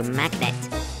electromagnet,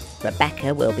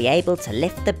 Rebecca will be able to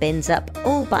lift the bins up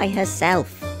all by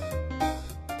herself.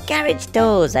 Garage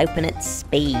doors open at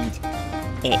speed.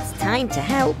 It's time to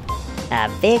help a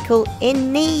vehicle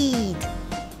in need.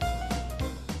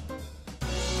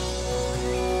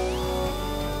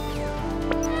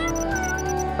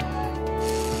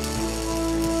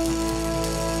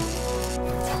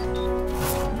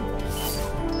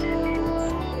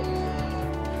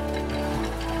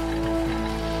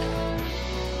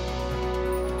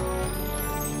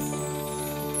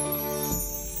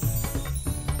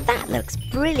 looks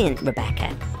brilliant, Rebecca.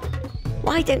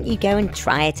 Why don't you go and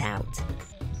try it out?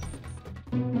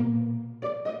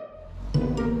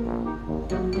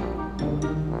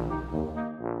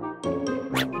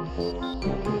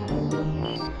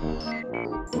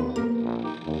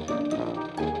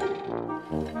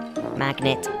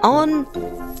 Magnet on.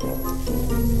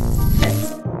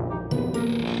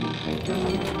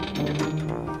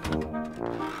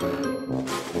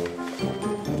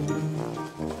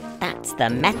 That's the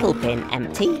metal bin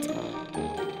emptied.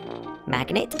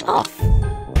 Magnet off.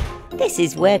 This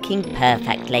is working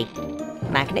perfectly.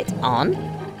 Magnet on.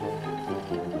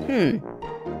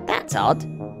 That's odd.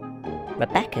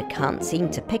 Rebecca can't seem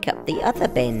to pick up the other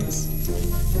bins.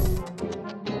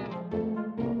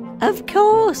 Of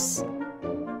course!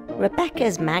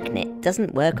 Rebecca's magnet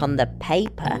doesn't work on the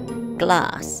paper,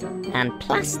 glass and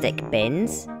plastic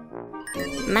bins.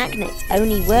 Magnets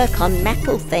only work on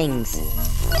metal things,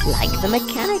 like the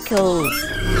mechanicals.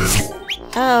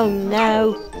 Oh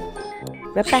no!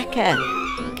 Rebecca,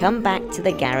 come back to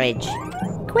the garage.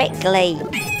 Quickly!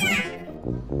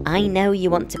 I know you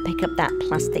want to pick up that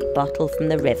plastic bottle from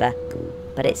the river,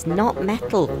 but it's not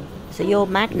metal, so your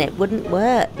magnet wouldn't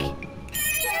work.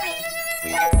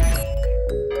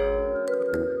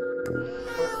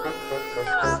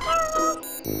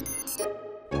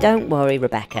 Don't worry,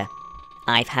 Rebecca.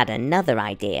 I've had another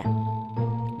idea.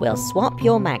 We'll swap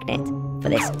your magnet for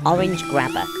this orange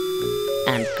grabber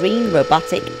and green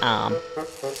robotic arm.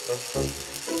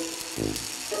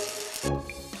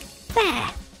 There!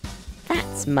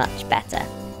 That's much better.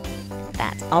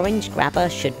 That orange grabber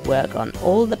should work on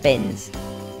all the bins,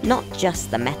 not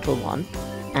just the metal one,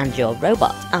 and your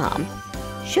robot arm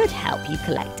should help you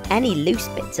collect any loose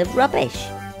bits of rubbish.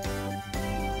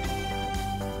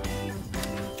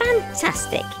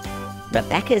 Fantastic!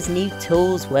 Rebecca's new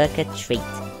tools work a treat.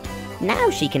 Now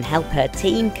she can help her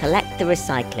team collect the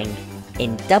recycling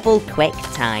in double quick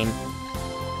time.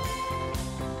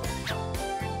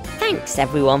 Thanks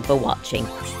everyone for watching,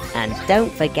 and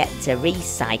don't forget to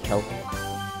recycle.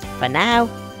 For now,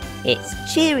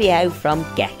 it's cheerio from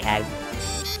Gecko.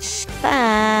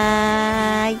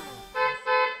 Bye!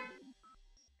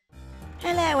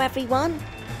 Hello everyone!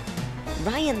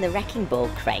 Ryan the wrecking ball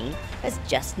crane has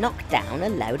just knocked down a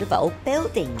load of old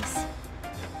buildings.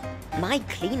 My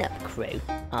clean-up crew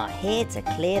are here to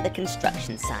clear the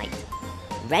construction site,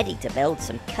 ready to build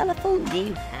some colourful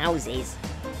new houses.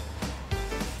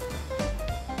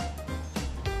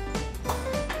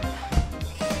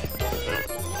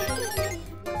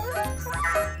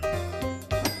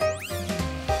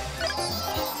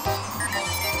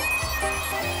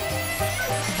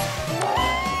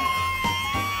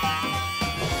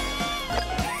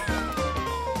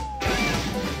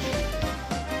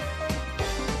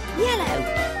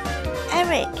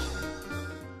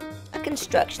 A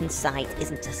construction site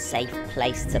isn't a safe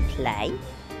place to play.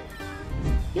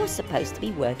 You're supposed to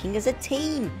be working as a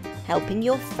team, helping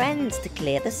your friends to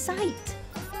clear the site.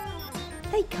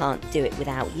 They can't do it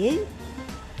without you.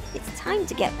 It's time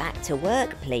to get back to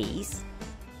work, please.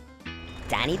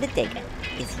 Danny the digger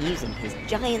is using his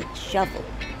giant shovel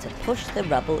to push the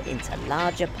rubble into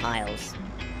larger piles.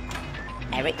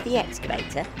 Eric the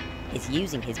excavator is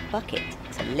using his bucket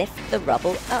to lift the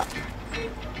rubble up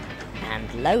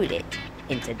and load it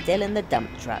into Dylan the dump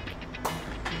truck.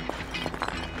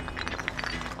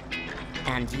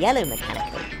 And Yellow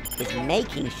Mechanical is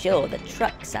making sure the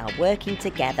trucks are working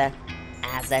together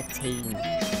as a team.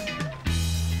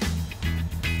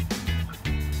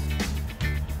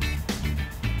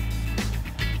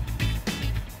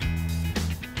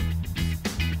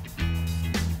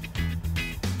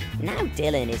 Now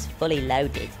Dylan is fully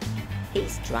loaded.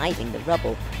 He's driving the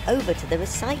rubble over to the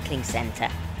recycling centre.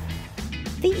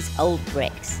 These old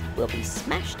bricks will be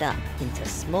smashed up into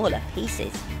smaller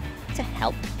pieces to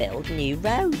help build new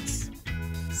roads.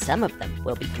 Some of them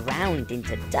will be ground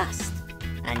into dust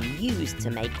and used to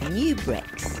make new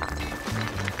bricks.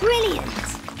 Brilliant!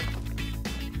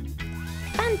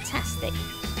 Fantastic!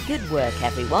 Good work,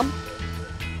 everyone.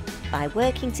 By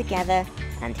working together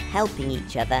and helping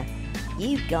each other,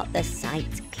 you got the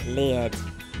site cleared.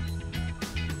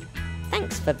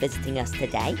 Thanks for visiting us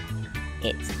today.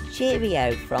 It's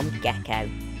cheerio from Gecko.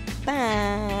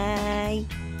 Bye!